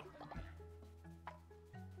mushrooms too.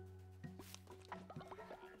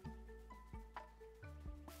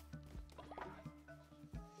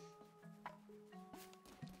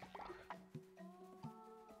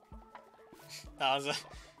 That was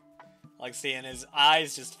like seeing his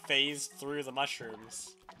eyes just phase through the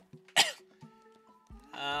mushrooms.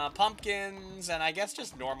 Pumpkins, and I guess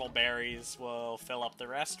just normal berries will fill up the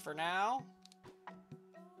rest for now.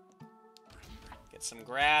 Get some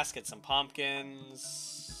grass, get some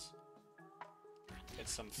pumpkins. Get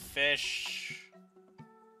some fish.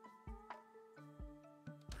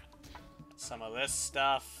 Some of this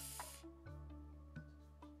stuff.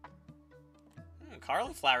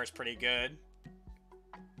 Cauliflower's pretty good.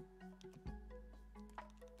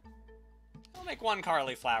 I'll make one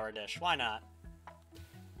cauliflower dish, why not?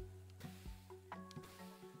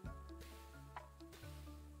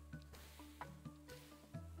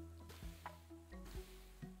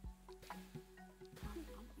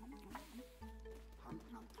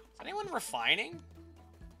 Is anyone refining?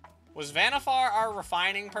 Was Vanifar our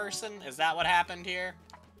refining person? Is that what happened here?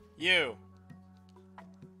 You.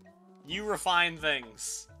 You refine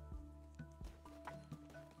things.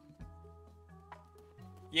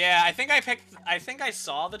 Yeah, I think I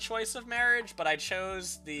saw the choice of marriage, but I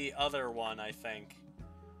chose the other one, I think.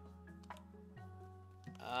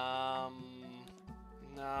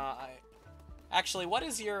 No, actually, what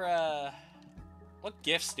is your, what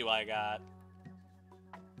gifts do I got?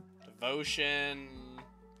 Devotion,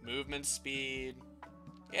 movement speed.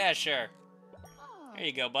 Yeah, sure. There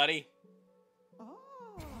you go, buddy.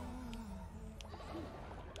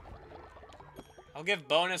 I'll give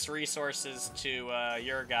bonus resources to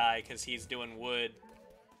your guy because he's doing wood.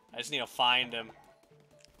 I just need to find him.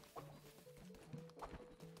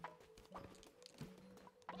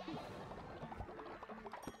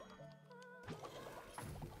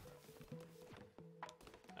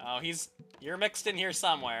 Oh, you're mixed in here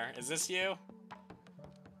somewhere. Is this you?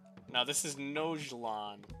 No, this is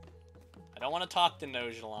Nojlan. I don't want to talk to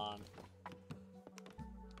Nojlan.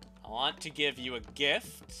 I want to give you a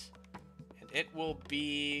gift. And it will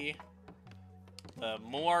be the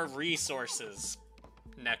more resources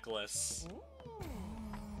necklace.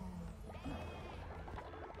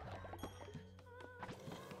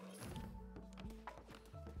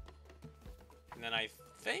 And then I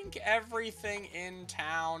think everything in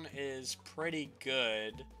town is pretty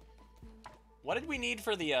good. What did we need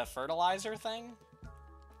for the fertilizer thing?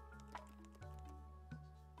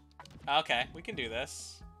 Okay, we can do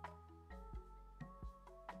this.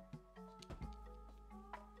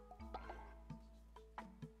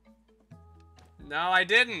 No, I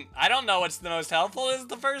didn't. I don't know what's the most helpful. This is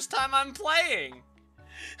the first time I'm playing.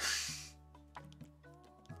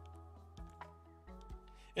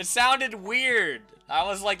 It sounded weird. I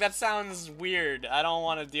was like, that sounds weird. I don't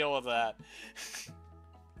want to deal with that.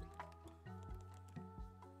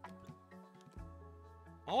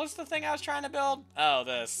 What was the thing I was trying to build? Oh,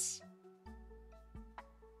 this.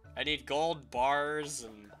 I need gold bars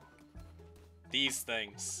and these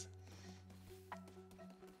things.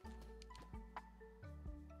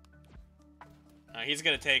 He's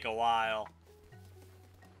gonna take a while.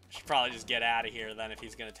 Should probably just get out of here then if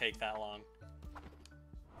he's gonna take that long.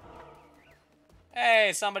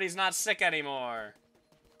 Hey, somebody's not sick anymore.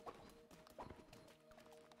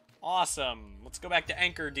 Awesome. Let's go back to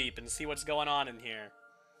Anchor Deep and see what's going on in here.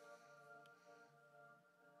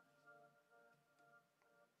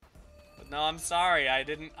 But no, I'm sorry. I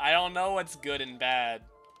don't know what's good and bad.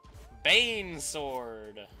 Bane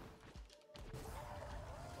Sword.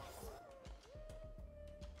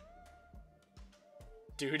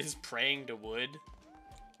 Dude is praying to wood.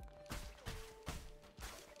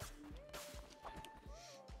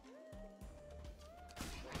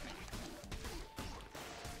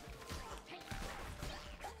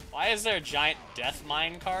 Why is there a giant death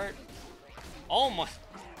mine cart? Oh my...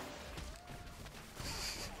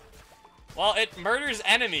 Well, it murders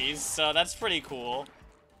enemies, so that's pretty cool.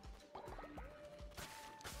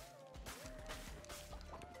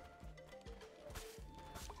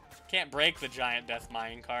 Can't break the giant death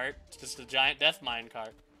mine cart. It's just a giant death mine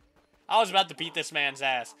cart. I was about to beat this man's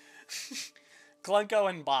ass. Clunko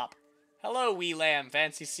and Bop. Hello, wee lamb.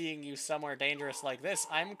 Fancy seeing you somewhere dangerous like this.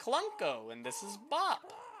 I'm Clunko, and this is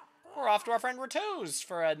Bop. We're off to our friend Rato's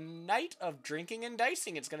for a night of drinking and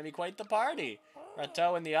dicing. It's going to be quite the party.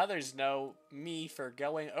 Rato and the others know me for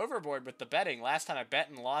going overboard with the betting. Last time I bet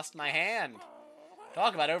and lost my hand.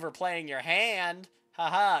 Talk about overplaying your hand.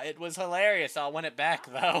 Haha, it was hilarious. I'll win it back,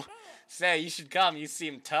 though. Say, you should come. You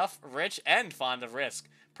seem tough, rich, and fond of risk.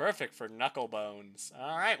 Perfect for knucklebones.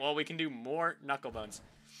 Alright, well, we can do more knucklebones.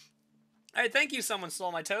 Alright, thank you. Someone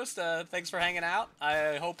stole my toast. Thanks for hanging out.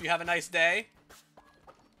 I hope you have a nice day.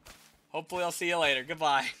 Hopefully I'll see you later.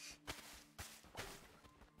 Goodbye.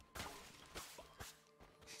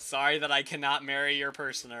 Sorry that I cannot marry your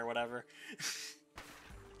person or whatever.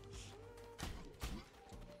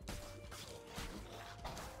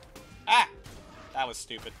 Ah! That was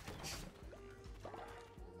stupid.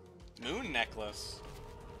 Moon necklace.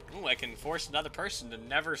 Ooh, I can force another person to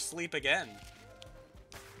never sleep again.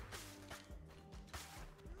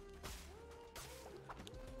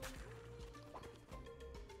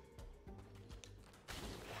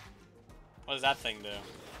 What does that thing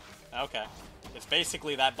do? Okay. It's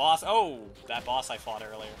basically that boss. Oh, that boss I fought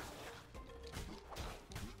earlier.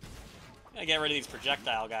 I'm gonna get rid of these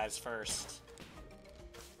projectile guys first.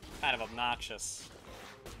 Kind of obnoxious.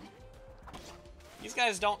 These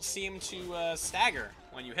guys don't seem to stagger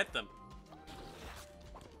when you hit them.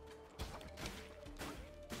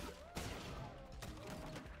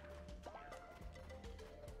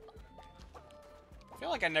 I feel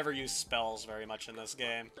like I never use spells very much in this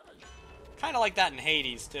game. Kind of like that in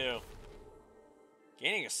Hades, too.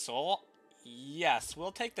 Gaining a soul? Yes,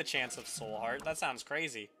 we'll take the chance of Soul Heart. That sounds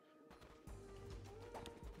crazy.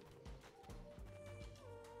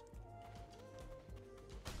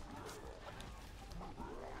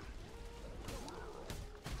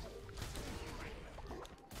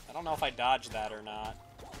 I don't know if I dodged that or not.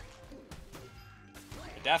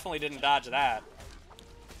 I definitely didn't dodge that.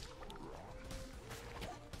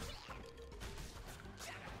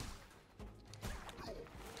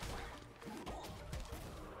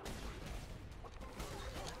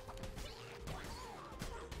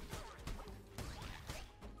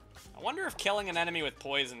 I wonder if killing an enemy with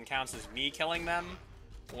poison counts as me killing them,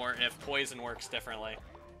 or if poison works differently.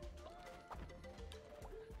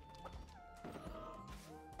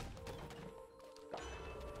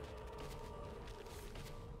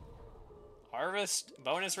 Harvest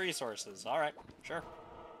bonus resources. Alright, sure.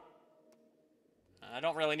 I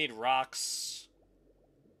don't really need rocks.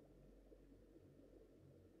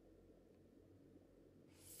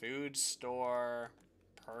 Food store.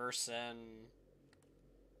 Person.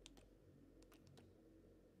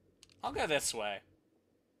 I'll go this way.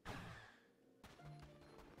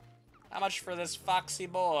 How much for this foxy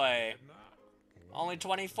boy? Only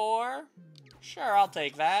 24? Sure, I'll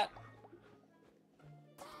take that.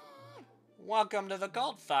 Welcome to the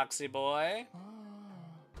cult, Foxy boy.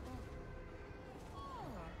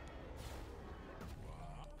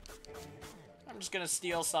 I'm just gonna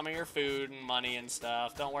steal some of your food and money and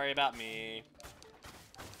stuff. Don't worry about me.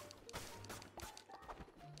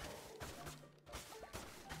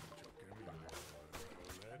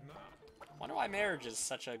 Wonder why marriage is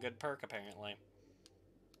such a good perk, apparently.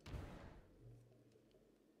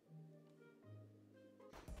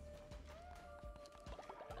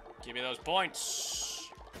 Give me those points.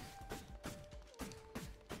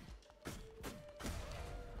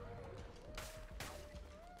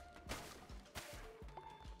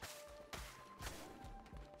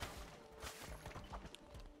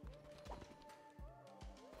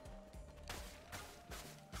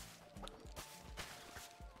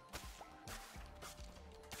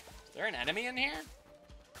 Is there an enemy in here?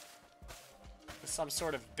 Some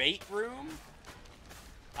sort of bait room?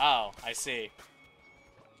 Oh, I see.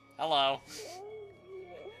 Hello.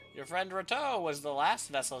 Your friend Rateau was the last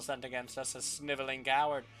vessel sent against us, a sniveling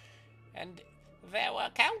coward. And there were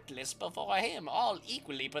countless before him, all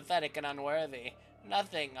equally pathetic and unworthy.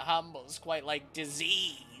 Nothing humbles quite like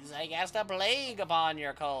disease. I cast a plague upon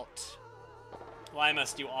your cult. Why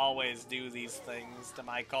must you always do these things to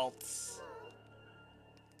my cults?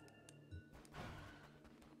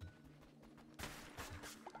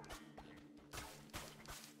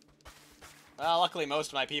 Well, luckily most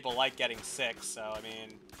of my people like getting sick, so, I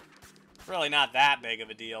mean, really not that big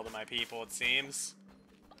of a deal to my people, it seems.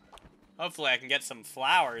 Hopefully I can get some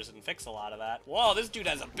flowers and fix a lot of that. Whoa, this dude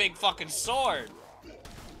has a big fucking sword!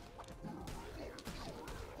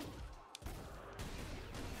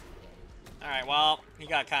 Alright, well, he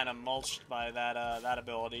got kind of mulched by that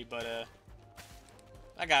ability, but,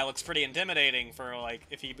 that guy looks pretty intimidating for, like,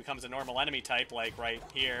 if he becomes a normal enemy type, like, right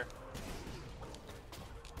here.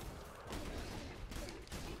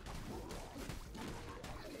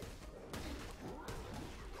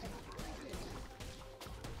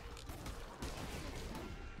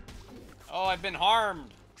 Oh, I've been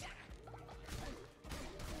harmed.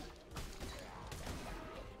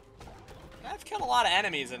 I've killed a lot of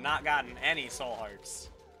enemies and not gotten any soul hearts.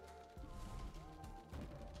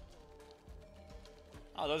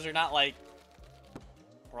 Oh, those are not, like,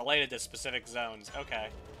 related to specific zones. Okay.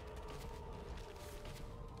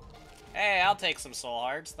 Hey, I'll take some soul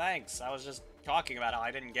hearts. Thanks. I was just talking about how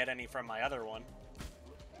I didn't get any from my other one.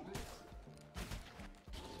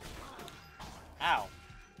 Ow.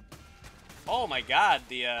 Oh my god,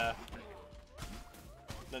 the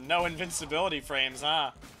no invincibility frames,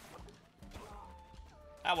 huh?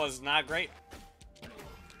 That was not great.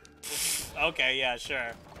 Okay, yeah,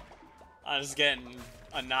 sure. I'm just getting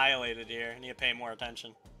annihilated here. I need to pay more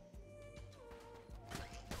attention.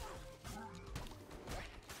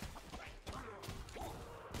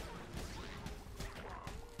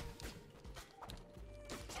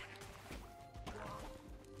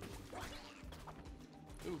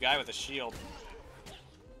 Ooh, guy with a shield.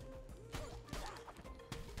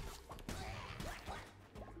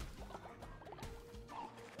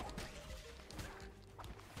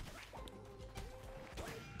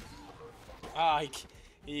 Ah,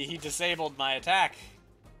 he disabled my attack.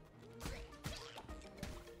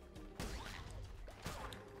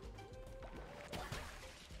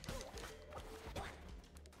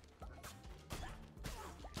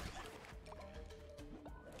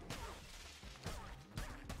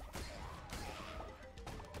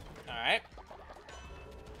 Alright.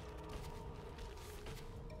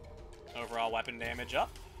 Overall weapon damage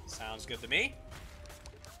up. Sounds good to me.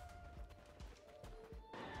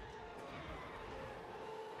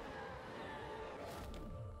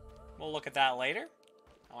 We'll look at that later.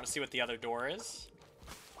 I want to see what the other door is.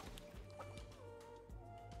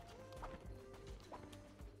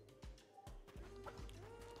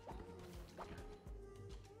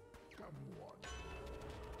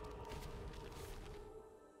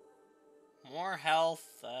 More health.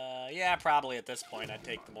 Yeah, probably at this point I'd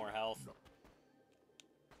take the more health.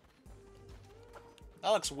 That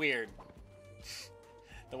looks weird.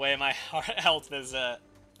 The way my health is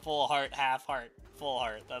full heart, half heart, full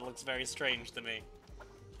heart. That looks very strange to me.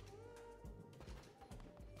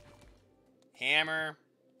 Hammer,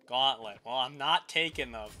 gauntlet. Well, I'm not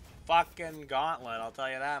taking the fucking gauntlet, I'll tell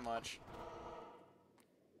you that much.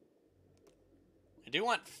 I do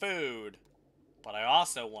want food, but I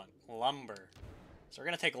also want lumber. So we're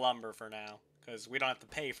gonna take lumber for now, because we don't have to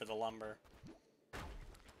pay for the lumber.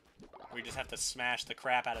 We just have to smash the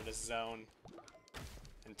crap out of this zone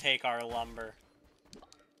and take our lumber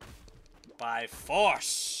by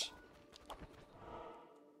force.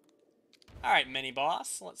 Alright,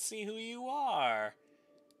 mini-boss, let's see who you are.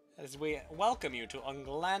 As we welcome you to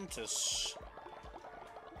Unglantis.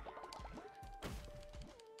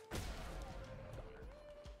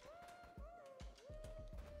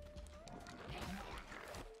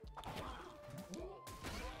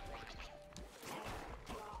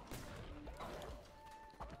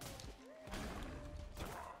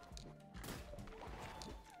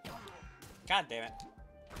 God damn it.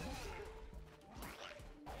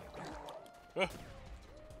 Ugh.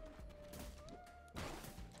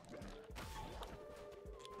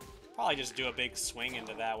 Probably just do a big swing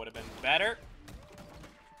into that would have been better.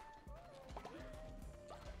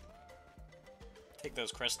 Take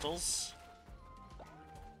those crystals.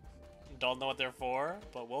 Don't know what they're for,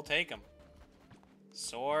 but we'll take them.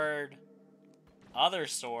 Sword. Other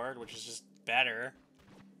sword, which is just better.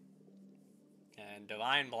 And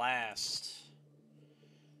Divine Blast.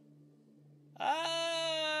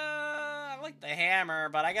 I like the hammer,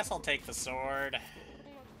 but I guess I'll take the sword.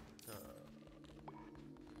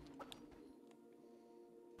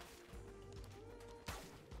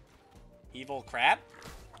 Evil crab?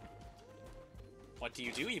 What do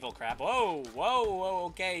you do, evil crab? Whoa, whoa, whoa,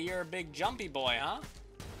 okay, you're a big jumpy boy, huh?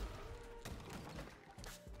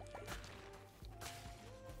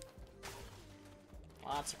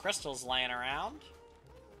 Lots of crystals laying around.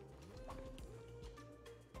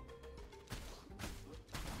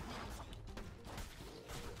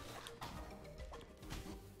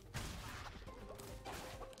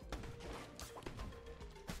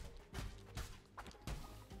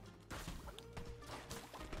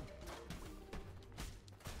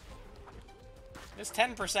 This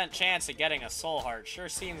 10% chance of getting a soul heart sure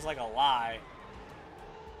seems like a lie.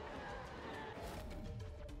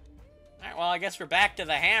 Alright, well, I guess we're back to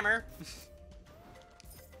the hammer.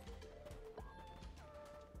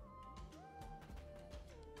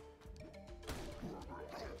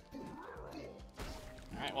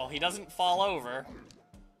 Alright, well, he doesn't fall over.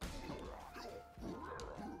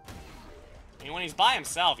 I mean, when he's by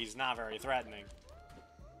himself, he's not very threatening.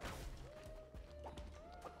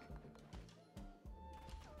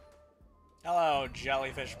 Hello,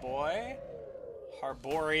 jellyfish boy.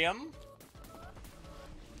 Harborium.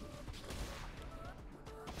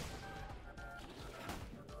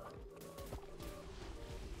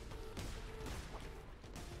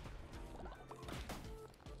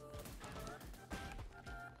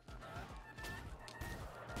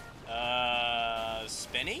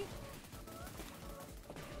 Spinny?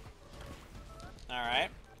 Alright.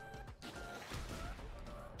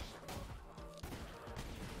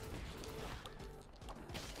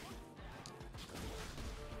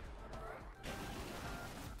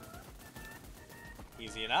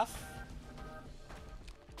 Easy enough.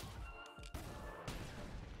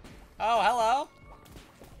 Oh, hello.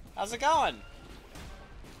 How's it going?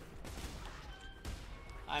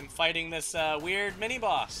 I'm fighting this weird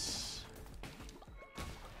mini-boss.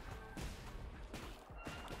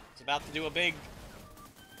 It's about to do a big,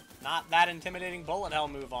 not that intimidating bullet hell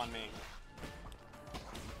move on me.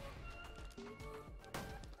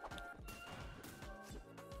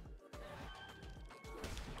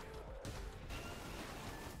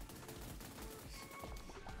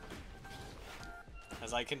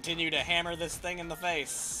 As I continue to hammer this thing in the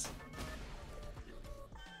face.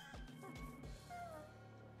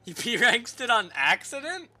 You P-ranked it on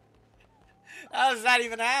accident? How does that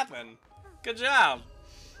even happen? Good job.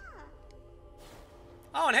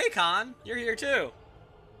 Oh, and hey, Con, you're here too.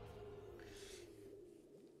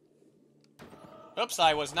 Oops,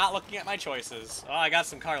 I was not looking at my choices. Oh, I got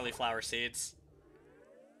some cauliflower seeds.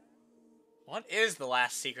 What is the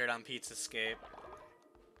last secret on Pizzascape?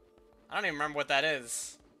 I don't even remember what that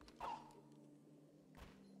is.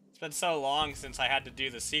 It's been so long since I had to do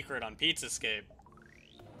the secret on Pizzascape.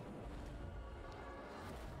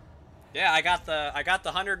 Yeah, I got the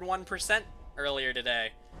 101% earlier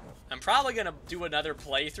today. I'm probably gonna do another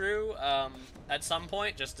playthrough at some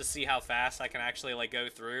point just to see how fast I can actually like go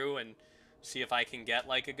through and see if I can get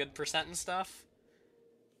like a good percent and stuff.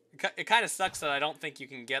 It kind of sucks that I don't think you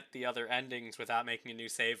can get the other endings without making a new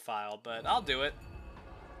save file, but I'll do it.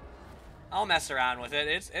 I'll mess around with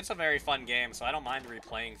it. It's a very fun game, so I don't mind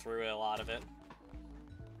replaying through a lot of it.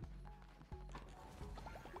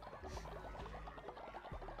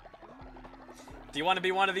 Do you want to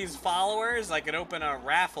be one of these followers? I could open a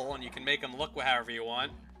raffle and you can make them look however you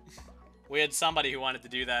want. We had somebody who wanted to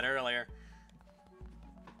do that earlier.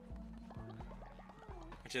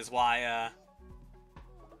 Which is why,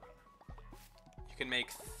 you can make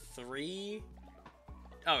three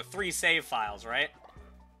save files, right?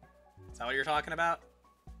 Is that what you're talking about?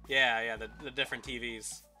 Yeah, the different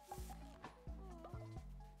TVs.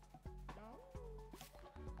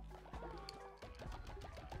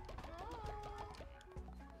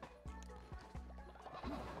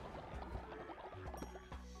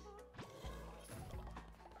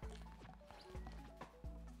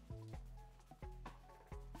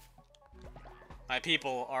 My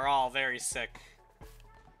people are all very sick.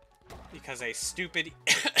 Because a stupid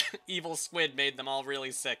evil squid made them all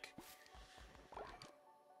really sick.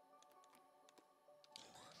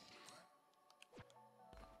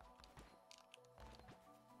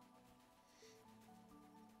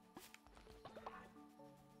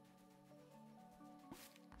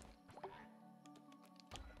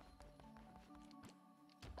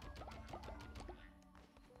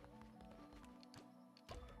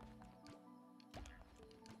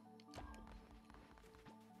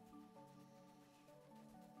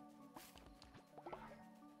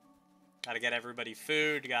 Gotta get everybody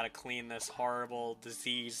food, gotta clean this horrible,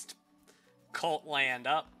 diseased cult land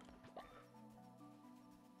up.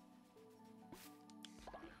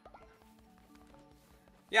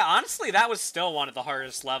 Yeah, honestly, that was still one of the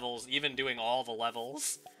hardest levels, even doing all the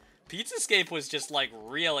levels. Pizzascape was just, like,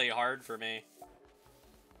 really hard for me.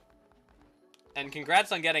 And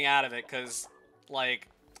congrats on getting out of it, because, like,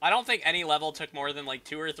 I don't think any level took more than, like,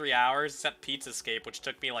 2 or 3 hours, except Pizzascape, which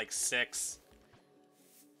took me, like, 6.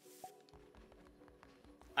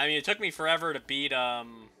 I mean, it took me forever to beat,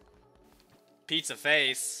 Pizza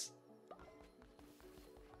Face.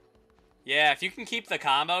 Yeah, if you can keep the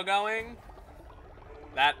combo going,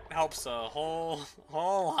 that helps a whole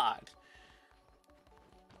lot.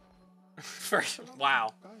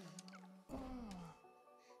 Wow.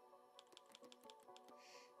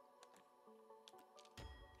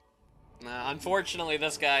 Unfortunately,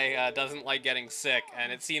 this guy doesn't like getting sick,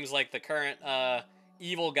 and it seems like the current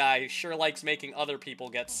evil guy sure likes making other people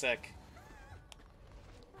get sick.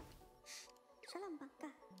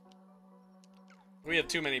 We have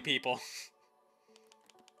too many people.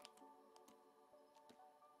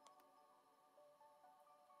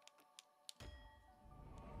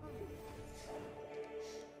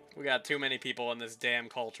 We got too many people in this damn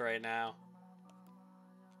cult right now.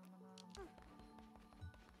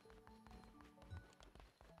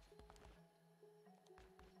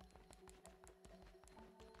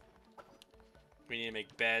 We need to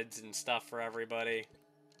make beds and stuff for everybody.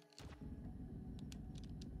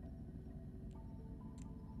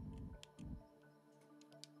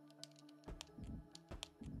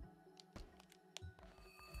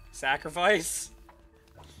 Sacrifice?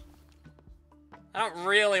 I don't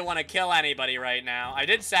really want to kill anybody right now. I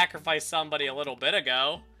did sacrifice somebody a little bit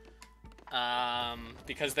ago.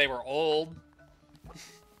 Because they were old.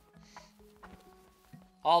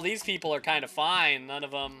 All these people are kind of fine. None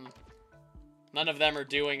of them are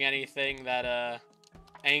doing anything that,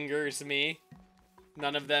 angers me.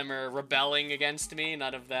 None of them are rebelling against me.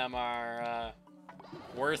 None of them are,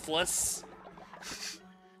 worthless.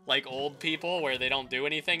 Like old people, where they don't do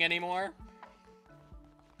anything anymore.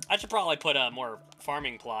 I should probably put, more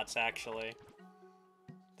farming plots, actually.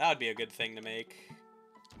 That would be a good thing to make.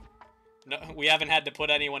 No, we haven't had to put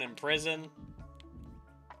anyone in prison.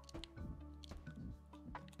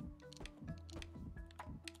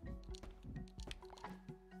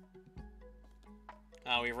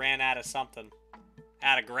 Oh, we ran out of something.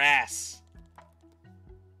 Out of grass.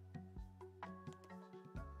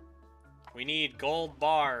 We need gold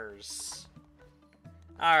bars.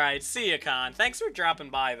 Alright, see ya, Khan. Thanks for dropping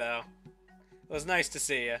by, though. It was nice to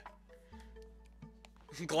see you.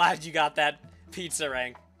 I'm glad you got that pizza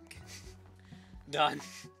rank. Done.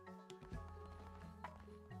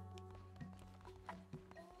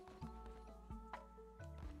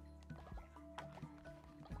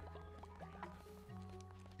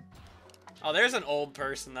 Oh, there's an old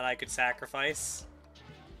person that I could sacrifice.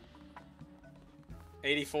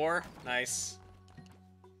 84? Nice.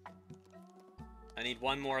 I need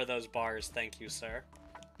one more of those bars, thank you, sir.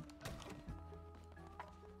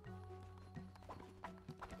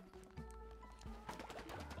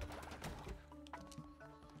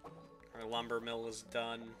 Our lumber mill is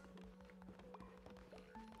done.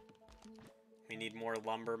 We need more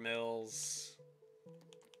lumber mills.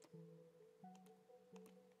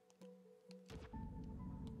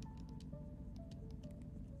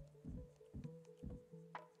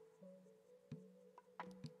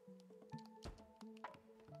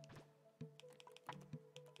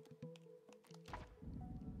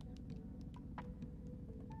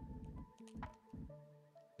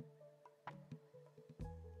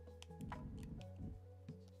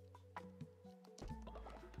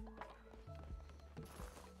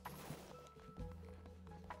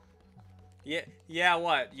 Yeah,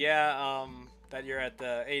 what? Yeah, that you're at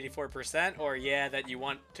the 84%? Or yeah, that you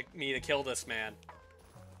want me to kill this man?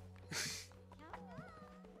 Because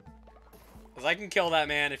I can kill that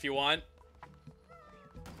man if you want.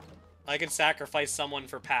 I can sacrifice someone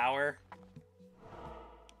for power.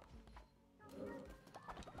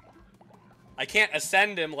 I can't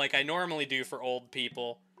ascend him like I normally do for old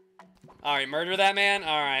people. Alright, murder that man?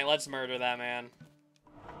 Alright, let's murder that man.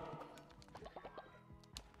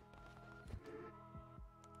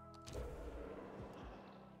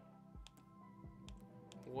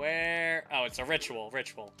 Where? Oh, it's a ritual.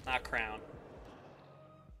 Ritual, not crown.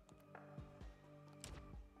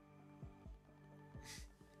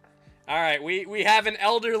 Alright, we have an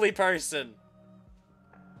elderly person.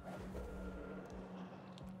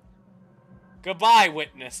 Goodbye,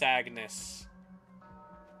 Witness Agnes.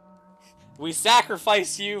 We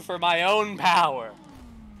sacrifice you for my own power.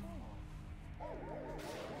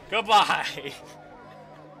 Goodbye.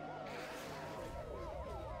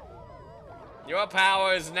 Your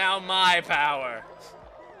power is now my power.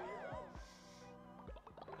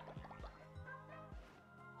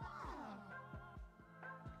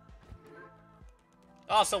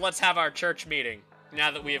 Also, let's have our church meeting,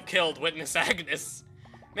 now that we have killed Witness Agnes.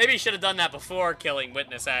 Maybe you should have done that before killing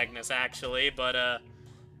Witness Agnes, actually, but,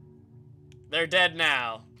 they're dead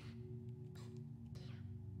now.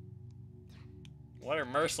 What are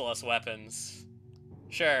merciless weapons?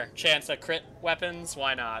 Sure, chance of crit weapons,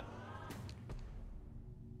 why not?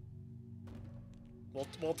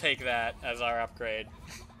 We'll take that as our upgrade.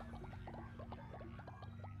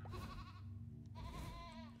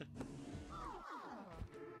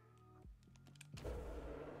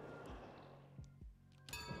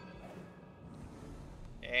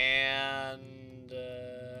 And,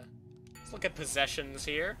 let's look at possessions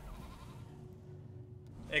here.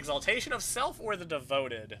 Exaltation of Self or the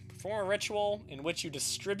Devoted. Perform a ritual in which you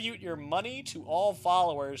distribute your money to all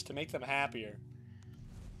followers to make them happier.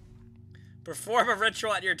 Perform a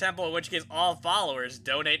ritual at your temple in which case all followers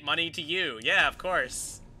donate money to you. Yeah, of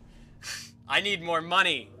course. I need more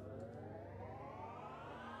money.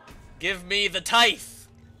 Give me the tithe.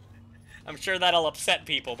 I'm sure that'll upset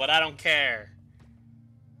people, but I don't care.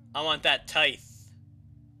 I want that tithe.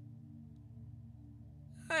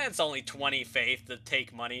 It's only 20 faith to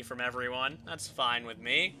take money from everyone. That's fine with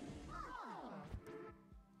me.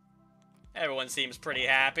 Everyone seems pretty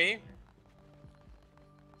happy.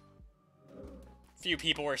 Few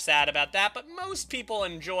people were sad about that, but most people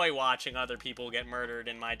enjoy watching other people get murdered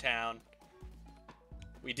in my town.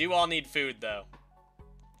 We do all need food, though.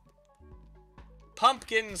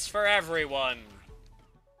 Pumpkins for everyone.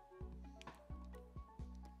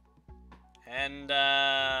 And,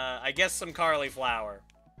 I guess some cauliflower.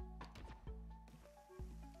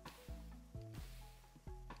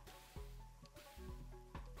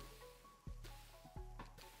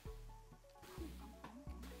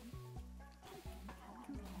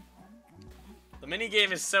 The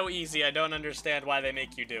minigame is so easy, I don't understand why they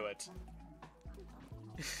make you do it.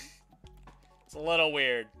 It's a little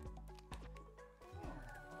weird.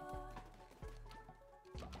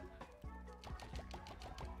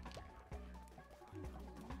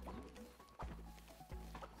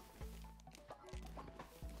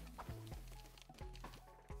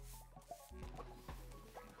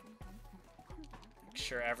 Make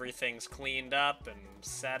sure everything's cleaned up and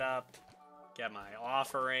set up. Get my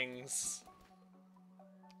offerings.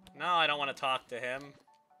 No, I don't want to talk to him.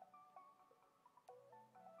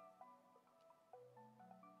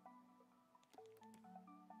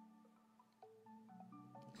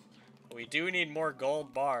 We do need more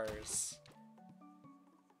gold bars.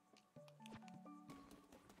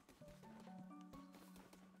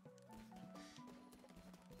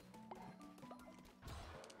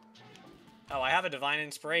 Oh, I have a divine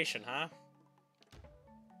inspiration, huh?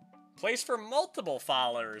 Place for multiple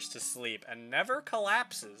followers to sleep and never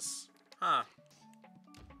collapses. Huh.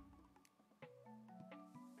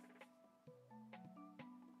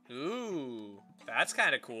 Ooh, that's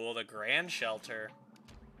kind of cool, the Grand Shelter.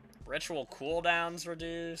 Ritual cooldowns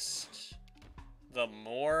reduced. The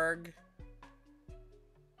Morgue.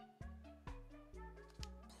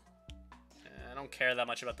 I don't care that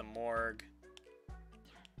much about the Morgue.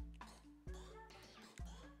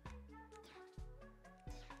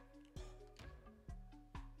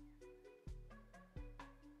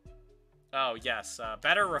 Oh, yes.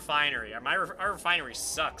 Better refinery. Our refinery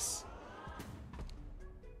sucks.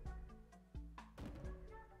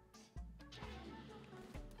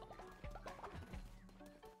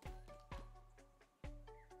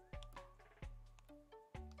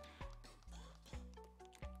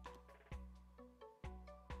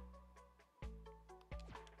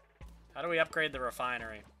 How do we upgrade the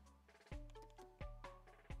refinery?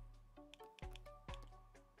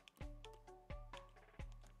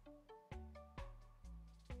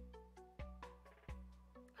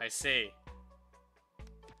 I see.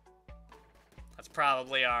 That's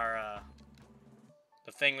probably our,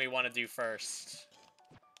 the thing we want to do first.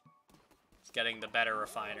 It's getting the better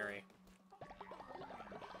refinery.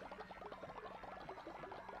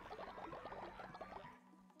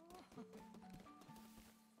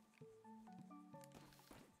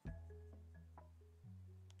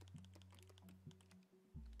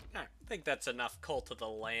 I think that's enough Cult of the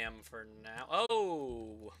Lamb for now.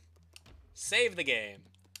 Oh! Save the game.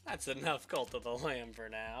 That's enough Cult of the Lamb for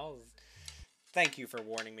now. Thank you for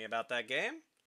warning me about that game.